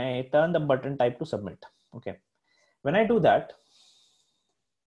task, and I turn the button type to submit. Okay. When I do that,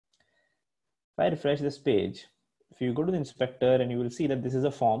 if I refresh this page, if you go to the inspector and you will see that this is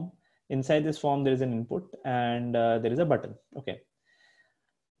a form. Inside this form, there is an input and there is a button. Okay.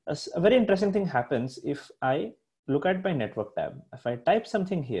 A very interesting thing happens if I look at my network tab. If I type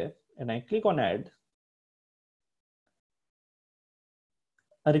something here and I click on add,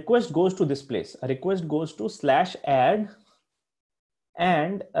 a request goes to this place. A request goes to /add,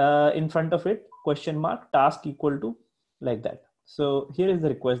 and in front of it, question mark task equal to like that. So here is the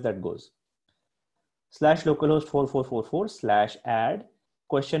request that goes /localhost 4444 /add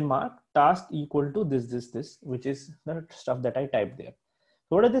question mark task equal to this, which is the stuff that I typed there.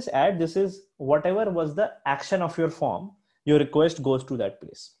 So what is this add? This is whatever was the action of your form, your request goes to that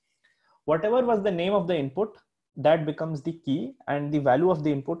place. Whatever was the name of the input, that becomes the key, and the value of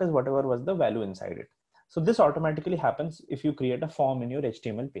the input is whatever was the value inside it. So this automatically happens if you create a form in your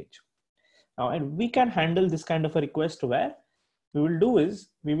HTML page. Now, and we can handle this kind of a request where we will do is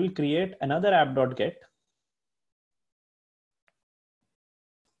we will create another app.get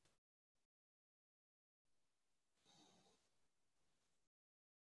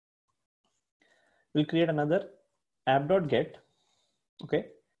we'll create another app.get, okay,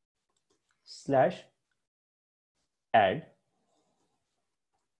 /add.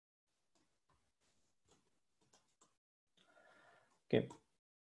 Okay.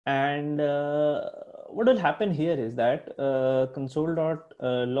 And what will happen here is that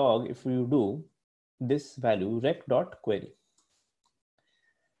console.log, if you do this value rec.query.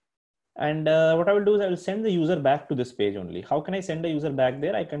 And what I will do is I will send the user back to this page only. How can I send the user back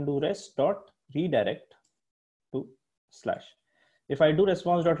there? I can do res.redirect to /. If I do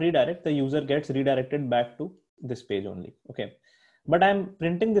response.redirect, the user gets redirected back to this page only. Okay. But I'm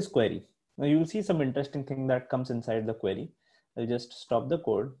printing this query. Now you will see some interesting thing that comes inside the query. I'll just stop the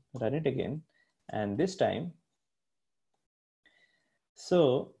code, run it again. And this time,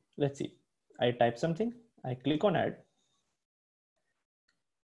 so let's see, I type something, I click on add.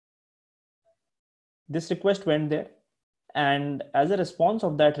 This request went there. And as a response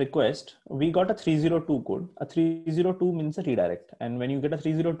of that request, we got a 302 code. A 302 means a redirect. And when you get a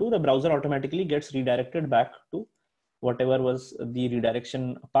 302, the browser automatically gets redirected back to whatever was the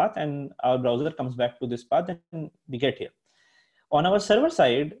redirection path, and our browser comes back to this path and we get here. On our server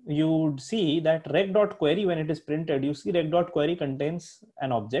side, you would see that rec.query, when it is printed, you see rec.query contains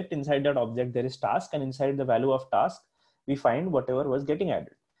an object. Inside that object, there is task, and inside the value of task, we find whatever was getting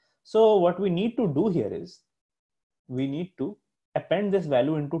added. So what we need to do here is we need to append this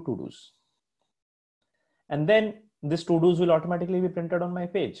value into to-dos. And then this to-dos will automatically be printed on my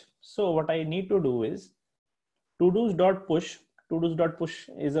page. So what I need to do is to-dos.push. To-dos.push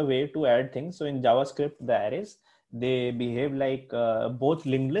is a way to add things. So in JavaScript, the arrays, they behave like both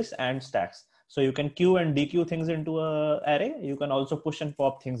linked lists and stacks. So you can queue and dequeue things into an array. You can also push and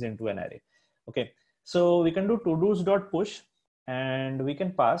pop things into an array. Okay. So we can do to-dos.push, and we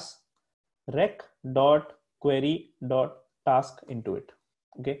can pass rec.query.task into it.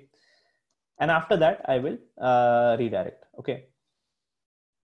 Okay. And after that, I will redirect. Okay.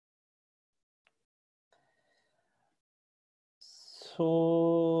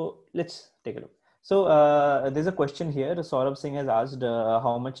 So let's take a look. So there's a question here. Saurabh Singh has asked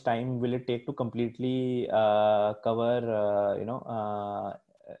how much time will it take to completely cover,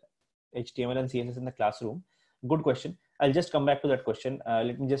 HTML and CSS in the classroom? Good question. I'll just come back to that question.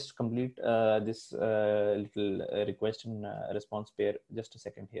 Let me just complete this little request and response pair just a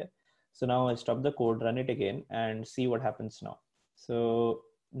second here. So now I'll stop the code, run it again, and see what happens now. So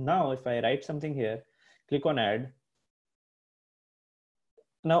now if I write something here, click on add.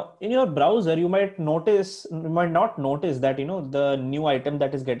 Now in your browser, you might not notice that, the new item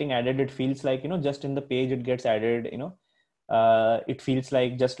that is getting added, it feels like, just in the page it gets added, it feels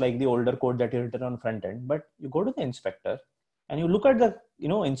like just like the older code that you written on front end. But you go to the inspector and you look at the,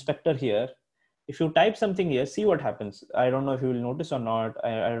 inspector here. If you type something here, see what happens. I don't know if you will notice or not.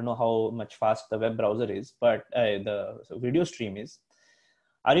 I don't know how much fast the web browser is, but the video stream is.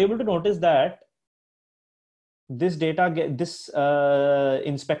 Are you able to notice that this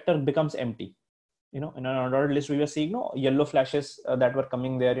inspector becomes empty? In an ordered list, we were seeing yellow flashes that were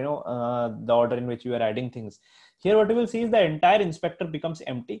coming there, the order in which we were adding things. Here, what you will see is the entire inspector becomes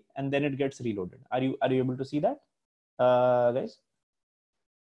empty, and then it gets reloaded. Are you able to see that, guys?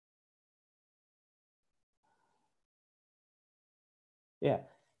 Yeah.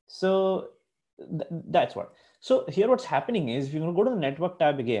 So that's what. So here what's happening is, if you're going to go to the network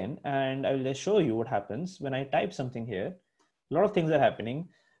tab again, and I will just show you what happens when I type something here. A lot of things are happening.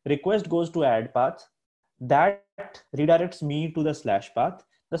 Request goes to add path. That redirects me to the slash path.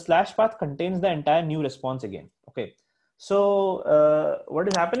 The slash path contains the entire new response again. Okay. So what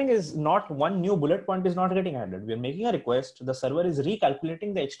is happening is, not one new bullet point is not getting added. We're making a request. The server is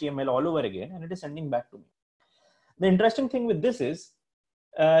recalculating the HTML all over again, and it is sending back to me. The interesting thing with this is,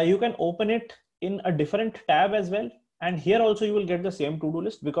 you can open it in a different tab as well. And here also you will get the same to-do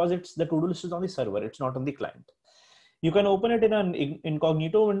list, because the to-do list is on the server. It's not on the client. You can open it in an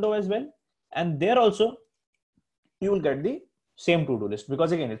incognito window as well. And there also you will get the same to-do list,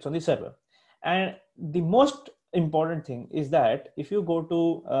 because again, it's on the server. And the most important thing is that if you go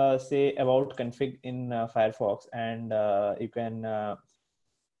to say about config in Firefox, and you can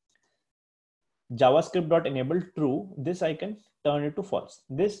JavaScript.enable true, this I can turn it to false.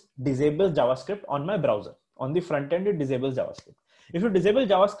 This disables JavaScript on my browser. On the front end, it disables JavaScript. If you disable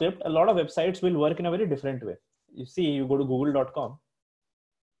JavaScript, a lot of websites will work in a very different way. You see, you go to google.com,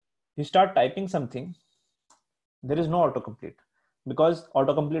 you start typing something, there is no autocomplete, because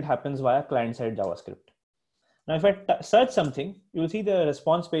autocomplete happens via client-side JavaScript. Now, if I search something, you will see the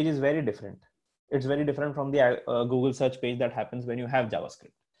response page is very different. It's very different from the Google search page that happens when you have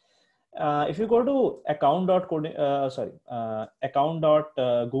JavaScript. If you go to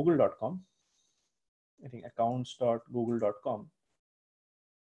account.google.com, I think accounts.google.com.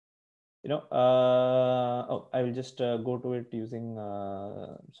 Oh, I will just go to it using,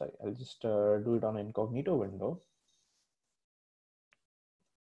 sorry, I'll just do it on an incognito window.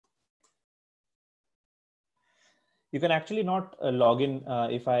 You can actually not log in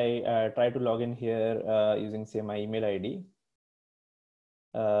if I try to log in here using, say, my email ID.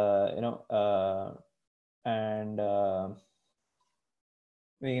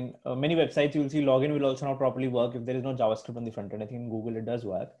 Many websites you will see login will also not properly work if there is no JavaScript on the front end. I think in Google it does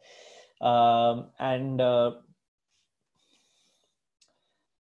work.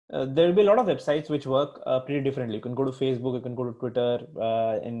 There will be a lot of websites which work pretty differently. You can go to Facebook, you can go to Twitter,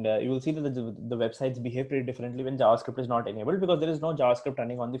 and you will see that the websites behave pretty differently when JavaScript is not enabled, because there is no JavaScript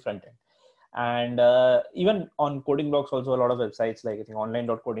running on the front end. And even on coding blocks, also a lot of websites like I think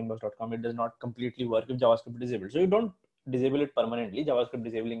online.codingblocks.com, it does not completely work if JavaScript is disabled. So you don't disable it permanently. JavaScript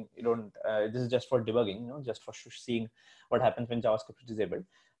disabling, you don't. This is just for debugging, just for seeing what happens when JavaScript is disabled.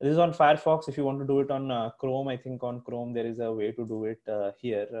 This is on Firefox. If you want to do it on Chrome, I think on Chrome there is a way to do it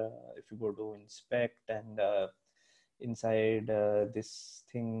here. If you go to inspect and inside this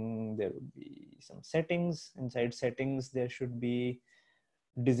thing, there would be some settings. Inside settings, there should be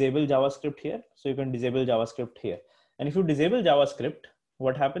disable JavaScript here. So you can disable JavaScript here. And if you disable JavaScript,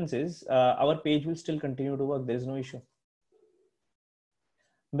 what happens is our page will still continue to work. There is no issue,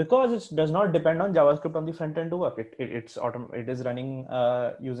 because it does not depend on JavaScript on the front end to work. It is running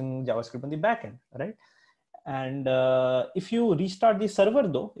using JavaScript on the back end, right? And if you restart the server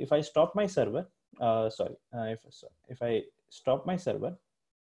though, if I stop my server, if I stop my server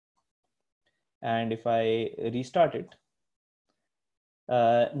and if I restart it,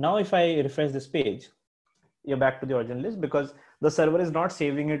 now if I refresh this page, you're back to the original list, because the server is not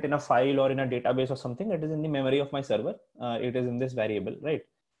saving it in a file or in a database or something. It is in the memory of my server. It is in this variable, right?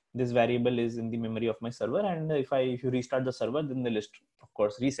 This variable is in the memory of my server, and if you restart the server, then the list of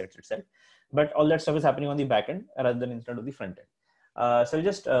course resets itself. But all that stuff is happening on the back end rather than instead of the front end. So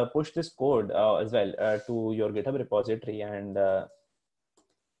just push this code as well to your GitHub repository, and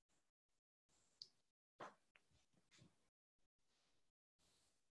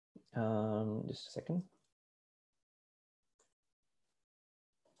just a second.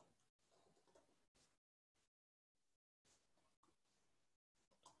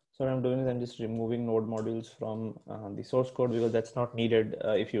 So what I'm doing is I'm just removing node modules from the source code, because that's not needed.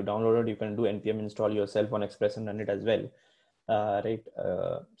 If you download it, you can do npm install yourself on Express and run it as well, right?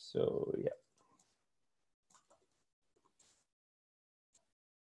 So yeah.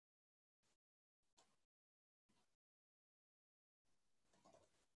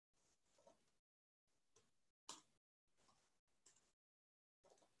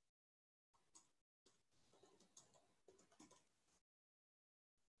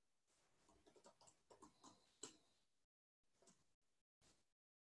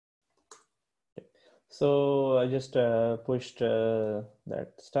 So I just pushed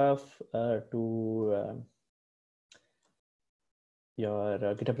that stuff to your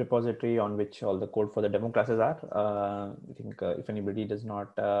GitHub repository on which all the code for the demo classes are. I think if anybody does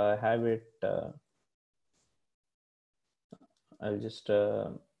not have it, I'll just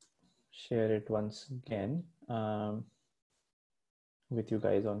share it once again with you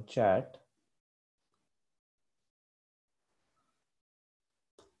guys on chat.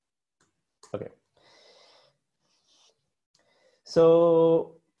 Okay.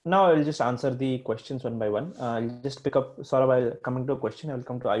 So now I'll just answer the questions one by one. I'll just pick up, Saurabh, coming to a question. I will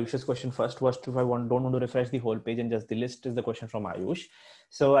come to Ayush's question first. If I don't want to refresh the whole page and just the list is the question from Ayush.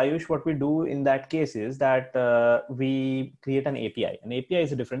 So Ayush, what we do in that case is that we create an API. An API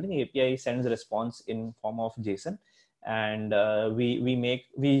is a different thing. API sends a response in form of JSON, and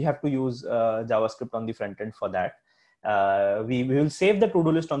we have to use JavaScript on the front end for that. We will save the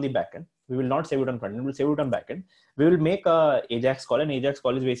to-do list on the backend. We will not save it on front end. We'll save it on backend. We will make a AJAX call. An AJAX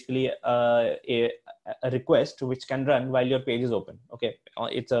call is basically a request which can run while your page is open. Okay,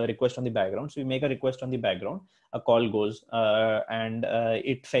 it's a request on the background. So we make a request on the background. A call goes and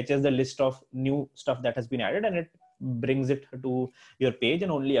it fetches the list of new stuff that has been added, and it brings it to your page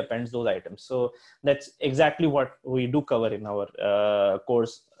and only appends those items. So that's exactly what we do cover in our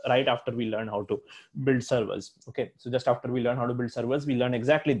course right after we learn how to build servers. Okay, so just after we learn how to build servers, we learn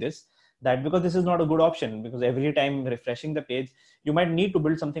exactly this. That because this is not a good option, because every time refreshing the page, you might need to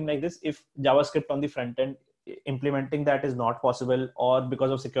build something like this if JavaScript on the front end implementing that is not possible, or because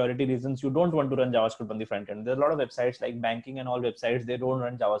of security reasons you don't want to run JavaScript on the front end. There are a lot of websites like banking and all websites, they don't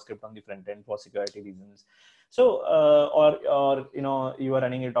run JavaScript on the front end for security reasons. So or you are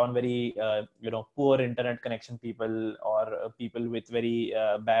running it on very poor internet connection people, or people with very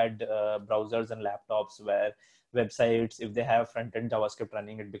bad browsers and laptops, where websites, if they have front end JavaScript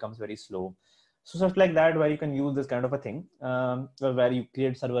running, it becomes very slow. So stuff like that, where you can use this kind of a thing, where you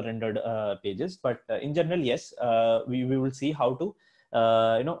create server rendered pages. But in general, yes, we will see how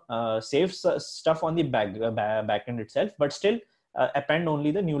to save stuff on the back end itself, but still append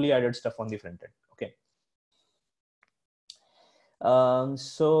only the newly added stuff on the front end. Okay.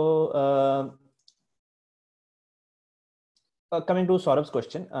 Coming to Saurabh's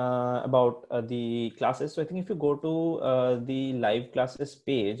question about the classes. So I think if you go to the live classes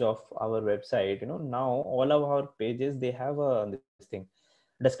page of our website, now all of our pages, they have this thing,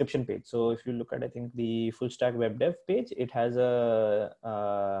 description page. So if you look at, I think, the full stack web dev page, it has a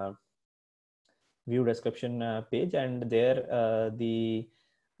view description page, and there the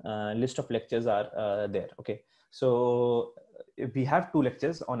list of lectures are there. Okay. So if we have 2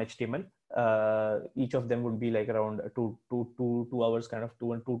 lectures on HTML, each of them would be like around two hours, kind of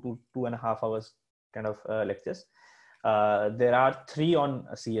 2.5 hours kind of lectures. There are 3 on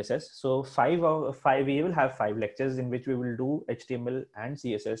CSS. So 5 we will have 5 lectures in which we will do HTML and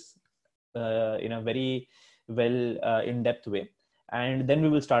CSS in a very well in-depth way. And then we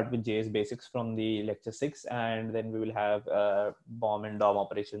will start with JS basics from the lecture 6, and then we will have BOM and DOM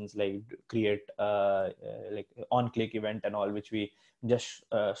operations like create like on-click event and all, which we just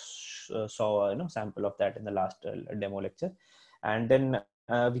saw a sample of that in the last demo lecture. And then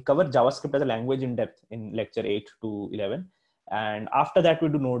we cover JavaScript as a language in depth in lecture 8 to 11. And after that, we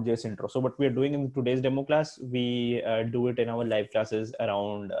do Node.js intro. So what we are doing in today's demo class, we do it in our live classes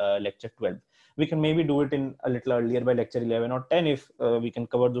around lecture 12. We can maybe do it in a little earlier by lecture 11 or 10 if we can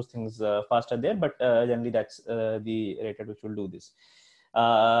cover those things faster there. But generally, that's the rate at which we'll do this.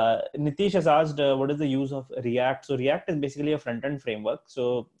 Nitish has asked, what is the use of React? So React is basically a front-end framework.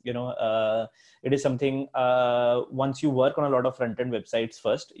 So, it is something, once you work on a lot of front-end websites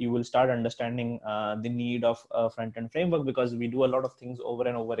first, you will start understanding the need of a front-end framework, because we do a lot of things over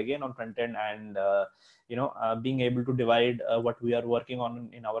and over again on front-end, and being able to divide what we are working on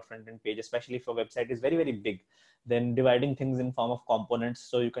in our front-end page, especially if a website is very, very big, then dividing things in form of components,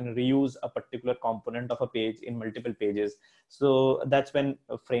 so you can reuse a particular component of a page in multiple pages. So that's when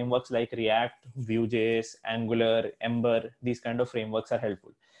frameworks like React, Vue.js, Angular, Ember, these kind of frameworks are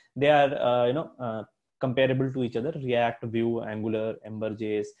helpful. They are comparable to each other. React, Vue, Angular,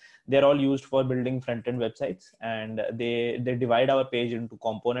 Ember.js, they're all used for building front-end websites, and they divide our page into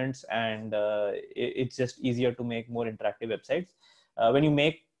components, and it's just easier to make more interactive websites. When you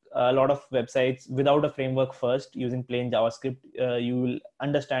make a lot of websites without a framework first, using plain JavaScript, you will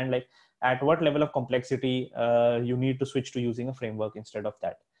understand like at what level of complexity you need to switch to using a framework instead of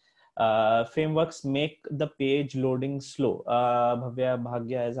that. Frameworks make the page loading slow.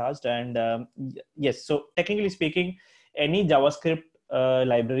 Bhagya has asked, and yes, so technically speaking, any JavaScript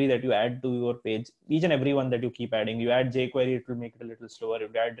library that you add to your page, each and every one that you keep adding, you add jQuery, it will make it a little slower.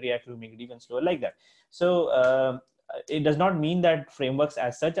 If you add React, it will make it even slower, like that. So it does not mean that frameworks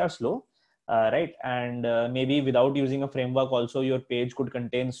as such are slow, right? And maybe without using a framework also, your page could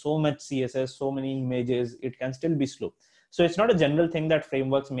contain so much CSS, so many images, it can still be slow. So it's not a general thing that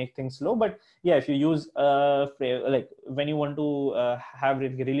frameworks make things slow, but yeah, if you use like when you want to have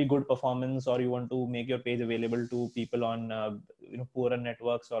really good performance, or you want to make your page available to people on poorer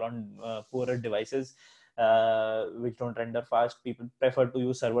networks or on poorer devices which don't render fast, people prefer to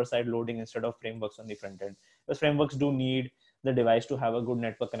use server-side loading instead of frameworks on the front end. Because frameworks do need the device to have a good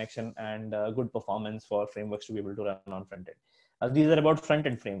network connection and good performance for frameworks to be able to run on front end. These are about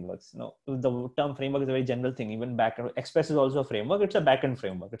front-end frameworks. The term framework is a very general thing. Even backend, Express is also a framework. It's a backend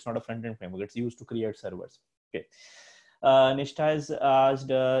framework. It's not a front-end framework. It's used to create servers. Okay. Nishta has asked,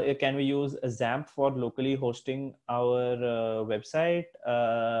 can we use XAMPP for locally hosting our website?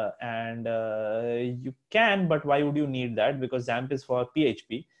 And you can, but why would you need that? Because XAMPP is for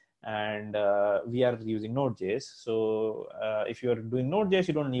PHP, and we are using Node.js. So if you're doing Node.js,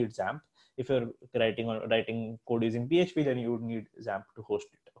 you don't need XAMPP. If you're writing code using PHP, then you would need XAMPP to host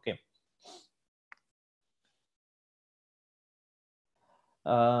it. Okay.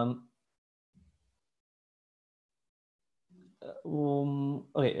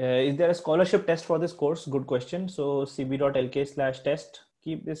 Okay. Is there a scholarship test for this course? Good question. So cb.lk/test.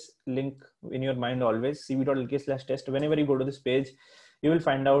 Keep this link in your mind always. cb.lk/test. Whenever you go to this page, you will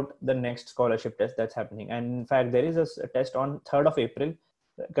find out the next scholarship test that's happening. And in fact, there is a test on 3rd of April.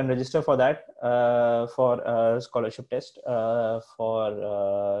 can register for that, for a scholarship test,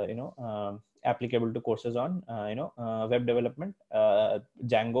 for applicable to courses on web development,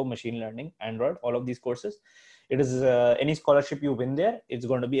 Django, machine learning, Android, all of these courses. It is any scholarship you win there, it's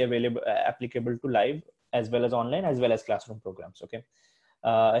going to be available, applicable to live as well as online as well as classroom programs. Okay.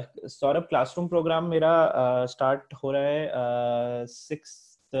 Saurabh, classroom programme मेरा start हो रहा है 6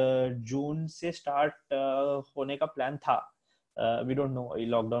 जून से start होने का plan था. We don't know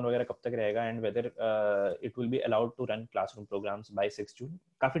lockdown वगैरह कब तक रहेगा and whether it will be allowed to run classroom programs by 6 June.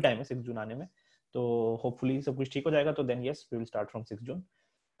 काफी टाइम है 6 जून आने में, तो hopefully सब कुछ ठीक हो जाएगा, तो then yes, we will start from 6 June.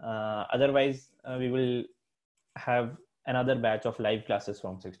 Otherwise we will have another batch of live classes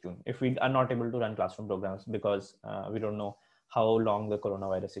from 6 June if we are not able to run classroom programs, because we don't know how long the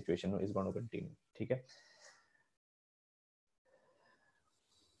coronavirus situation is going to continue. ठीक है.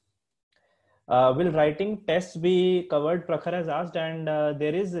 Will writing tests be covered? Prakhar has asked, and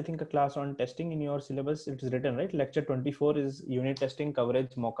there is, I think, a class on testing in your syllabus. It is written, right? Lecture 24 is unit testing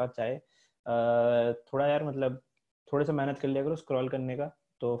coverage. मौका चाहे थोड़ा यार, मतलब थोड़े से मेहनत कर लिया करो स्क्रॉल करने का,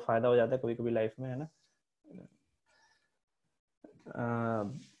 तो फायदा हो जाता है कभी कभी लाइफ में, है ना.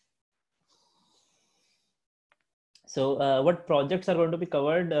 So what projects are going to be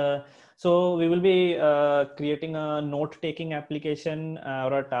covered? So we will be creating a note-taking application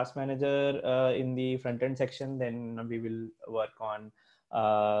or a task manager in the front-end section. Then we will work on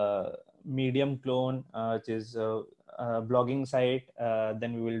Medium clone, which is a blogging site.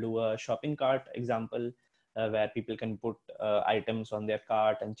 Then we will do a shopping cart example where people can put items on their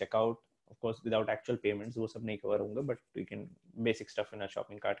cart and check out. Of course, without actual payments, वो सब नहीं cover होंगे, but we can basic stuff in a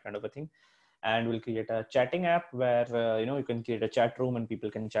shopping cart kind of a thing. And we'll create a chatting app where you can create a chat room and people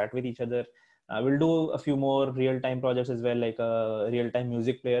can chat with each other. We'll do a few more real-time projects as well, like a real-time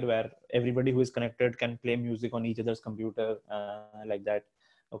music player where everybody who is connected can play music on each other's computer, like that.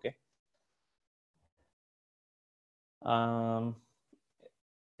 Okay. I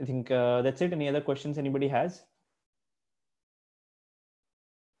think that's it. Any other questions anybody has?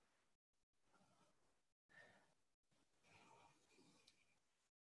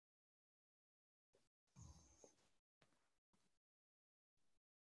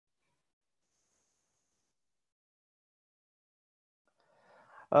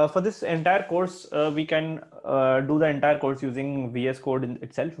 For this entire course, we can do the entire course using VS Code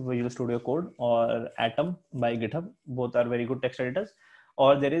itself, Visual Studio Code, or Atom by GitHub. Both are very good text editors.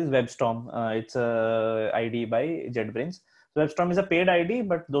 Or there is WebStorm. It's a IDE by JetBrains. So WebStorm is a paid IDE,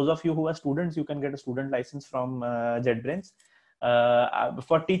 but those of you who are students, you can get a student license from JetBrains.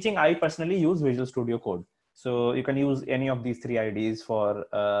 For teaching, I personally use Visual Studio Code. So you can use any of these three IDEs for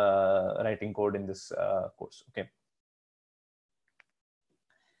writing code in this course. Okay.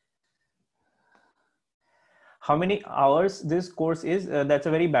 How many hours this course is? That's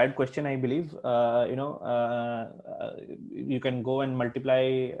a very bad question, I believe. You can go and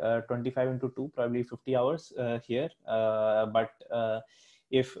multiply 25 into 2, probably 50 hours here. But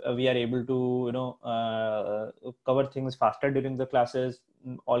if we are able to, cover things faster during the classes,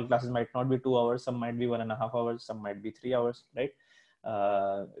 all classes might not be 2 hours. Some might be 1.5 hours. Some might be 3 hours, right?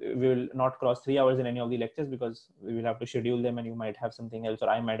 We will not cross 3 hours in any of the lectures because we will have to schedule them, and you might have something else, or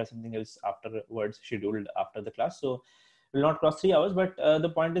I might have something else afterwards scheduled after the class. So we'll not cross 3 hours, but the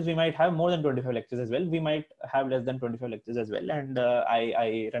point is we might have more than 25 lectures as well. We might have less than 25 lectures as well. And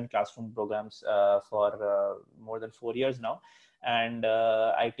I run classroom programs for more than 4 years now. And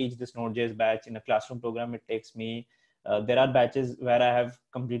I teach this Node.js batch in a classroom program. It takes me there are batches where I have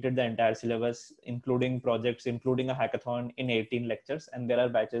completed the entire syllabus, including projects, including a hackathon in 18 lectures. And there are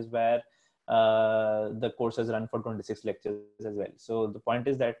batches where the courses run for 26 lectures as well. So the point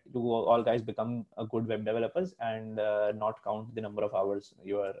is that you all guys become a good web developers and not count the number of hours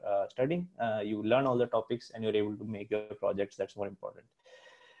you are studying. You learn all the topics and you're able to make your projects. That's more important.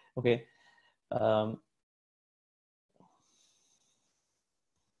 Okay.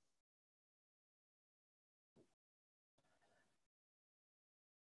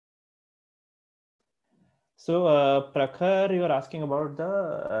 So Prakhar, you're asking about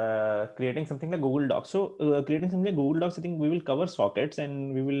the creating something like Google Docs. So creating something like Google Docs, I think we will cover sockets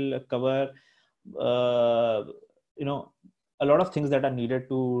and we will cover, a lot of things that are needed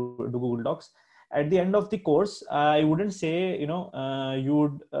to do Google Docs. At the end of the course, I wouldn't say, you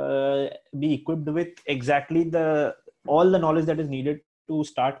would be equipped with exactly all the knowledge that is needed to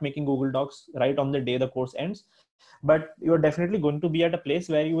start making Google Docs right on the day the course ends. But you're definitely going to be at a place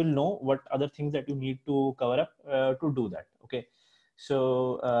where you will know what other things that you need to cover up to do that. Okay.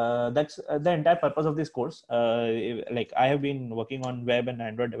 So that's the entire purpose of this course. Like I have been working on web and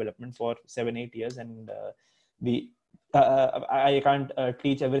Android development for 7-8 years, and the I can't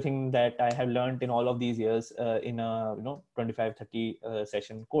teach everything that I have learned in all of these years in a 25-30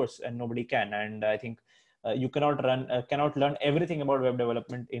 session course, and nobody can. And I think you cannot learn everything about web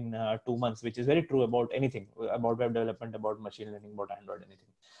development in 2 months, which is very true about anything, about web development, about machine learning, about Android, anything.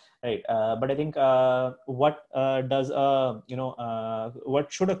 Right. But I think what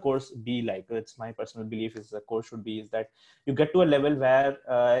what should a course be like? It's my personal belief is a course should be is that you get to a level where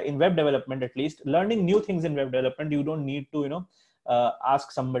in web development, at least learning new things in web development, you don't need to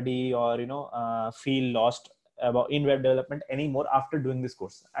ask somebody or feel lost about in web development anymore after doing this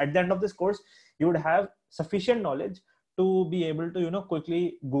course. At the end of this course, you would have sufficient knowledge to be able to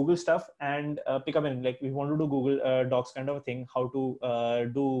quickly Google stuff and pick up in, like, if you want to do Google Docs kind of a thing, how to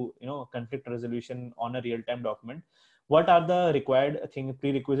do conflict resolution on a real-time document, what are the required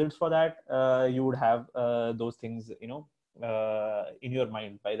prerequisites for that. You would have those things in your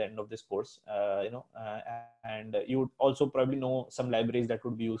mind by the end of this course, and you would also probably know some libraries that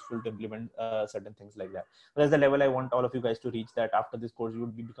would be useful to implement certain things like that. That's the level I want all of you guys to reach, that after this course you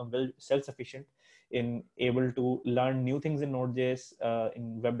would become well self-sufficient in able to learn new things in Node.js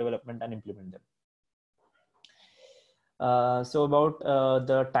in web development and implement them. So about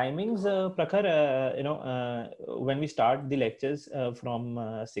the timings, Prakhar, when we start the lectures from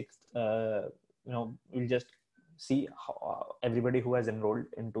 6th, we'll just see how, everybody who has enrolled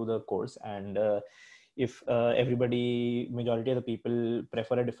into the course, and if majority of the people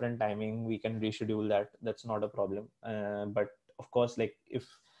prefer a different timing, we can reschedule that. That's not a problem. But of course, like if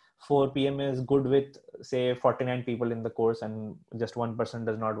 4 p.m. is good with, say, 49 people in the course and just one person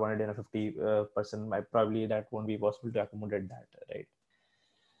does not want it in a 50 person, probably that won't be possible to accommodate that, right?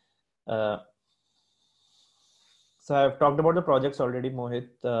 So I've talked about the projects already, Mohit,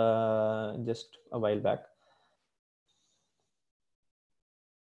 just a while back.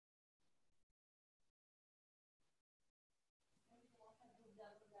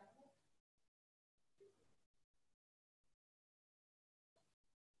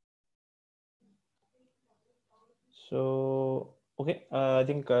 So, okay, I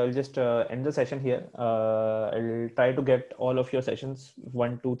think I'll just end the session here. I'll try to get all of your sessions,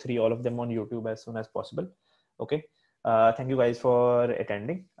 1, 2, 3, all of them on YouTube as soon as possible. Okay. Thank you guys for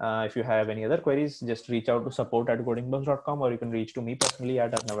attending. If you have any other queries, just reach out to support@codingblogs.com, or you can reach to me personally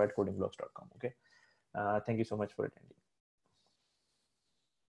at arnav@codingblogs.com. Okay. Thank you so much for attending.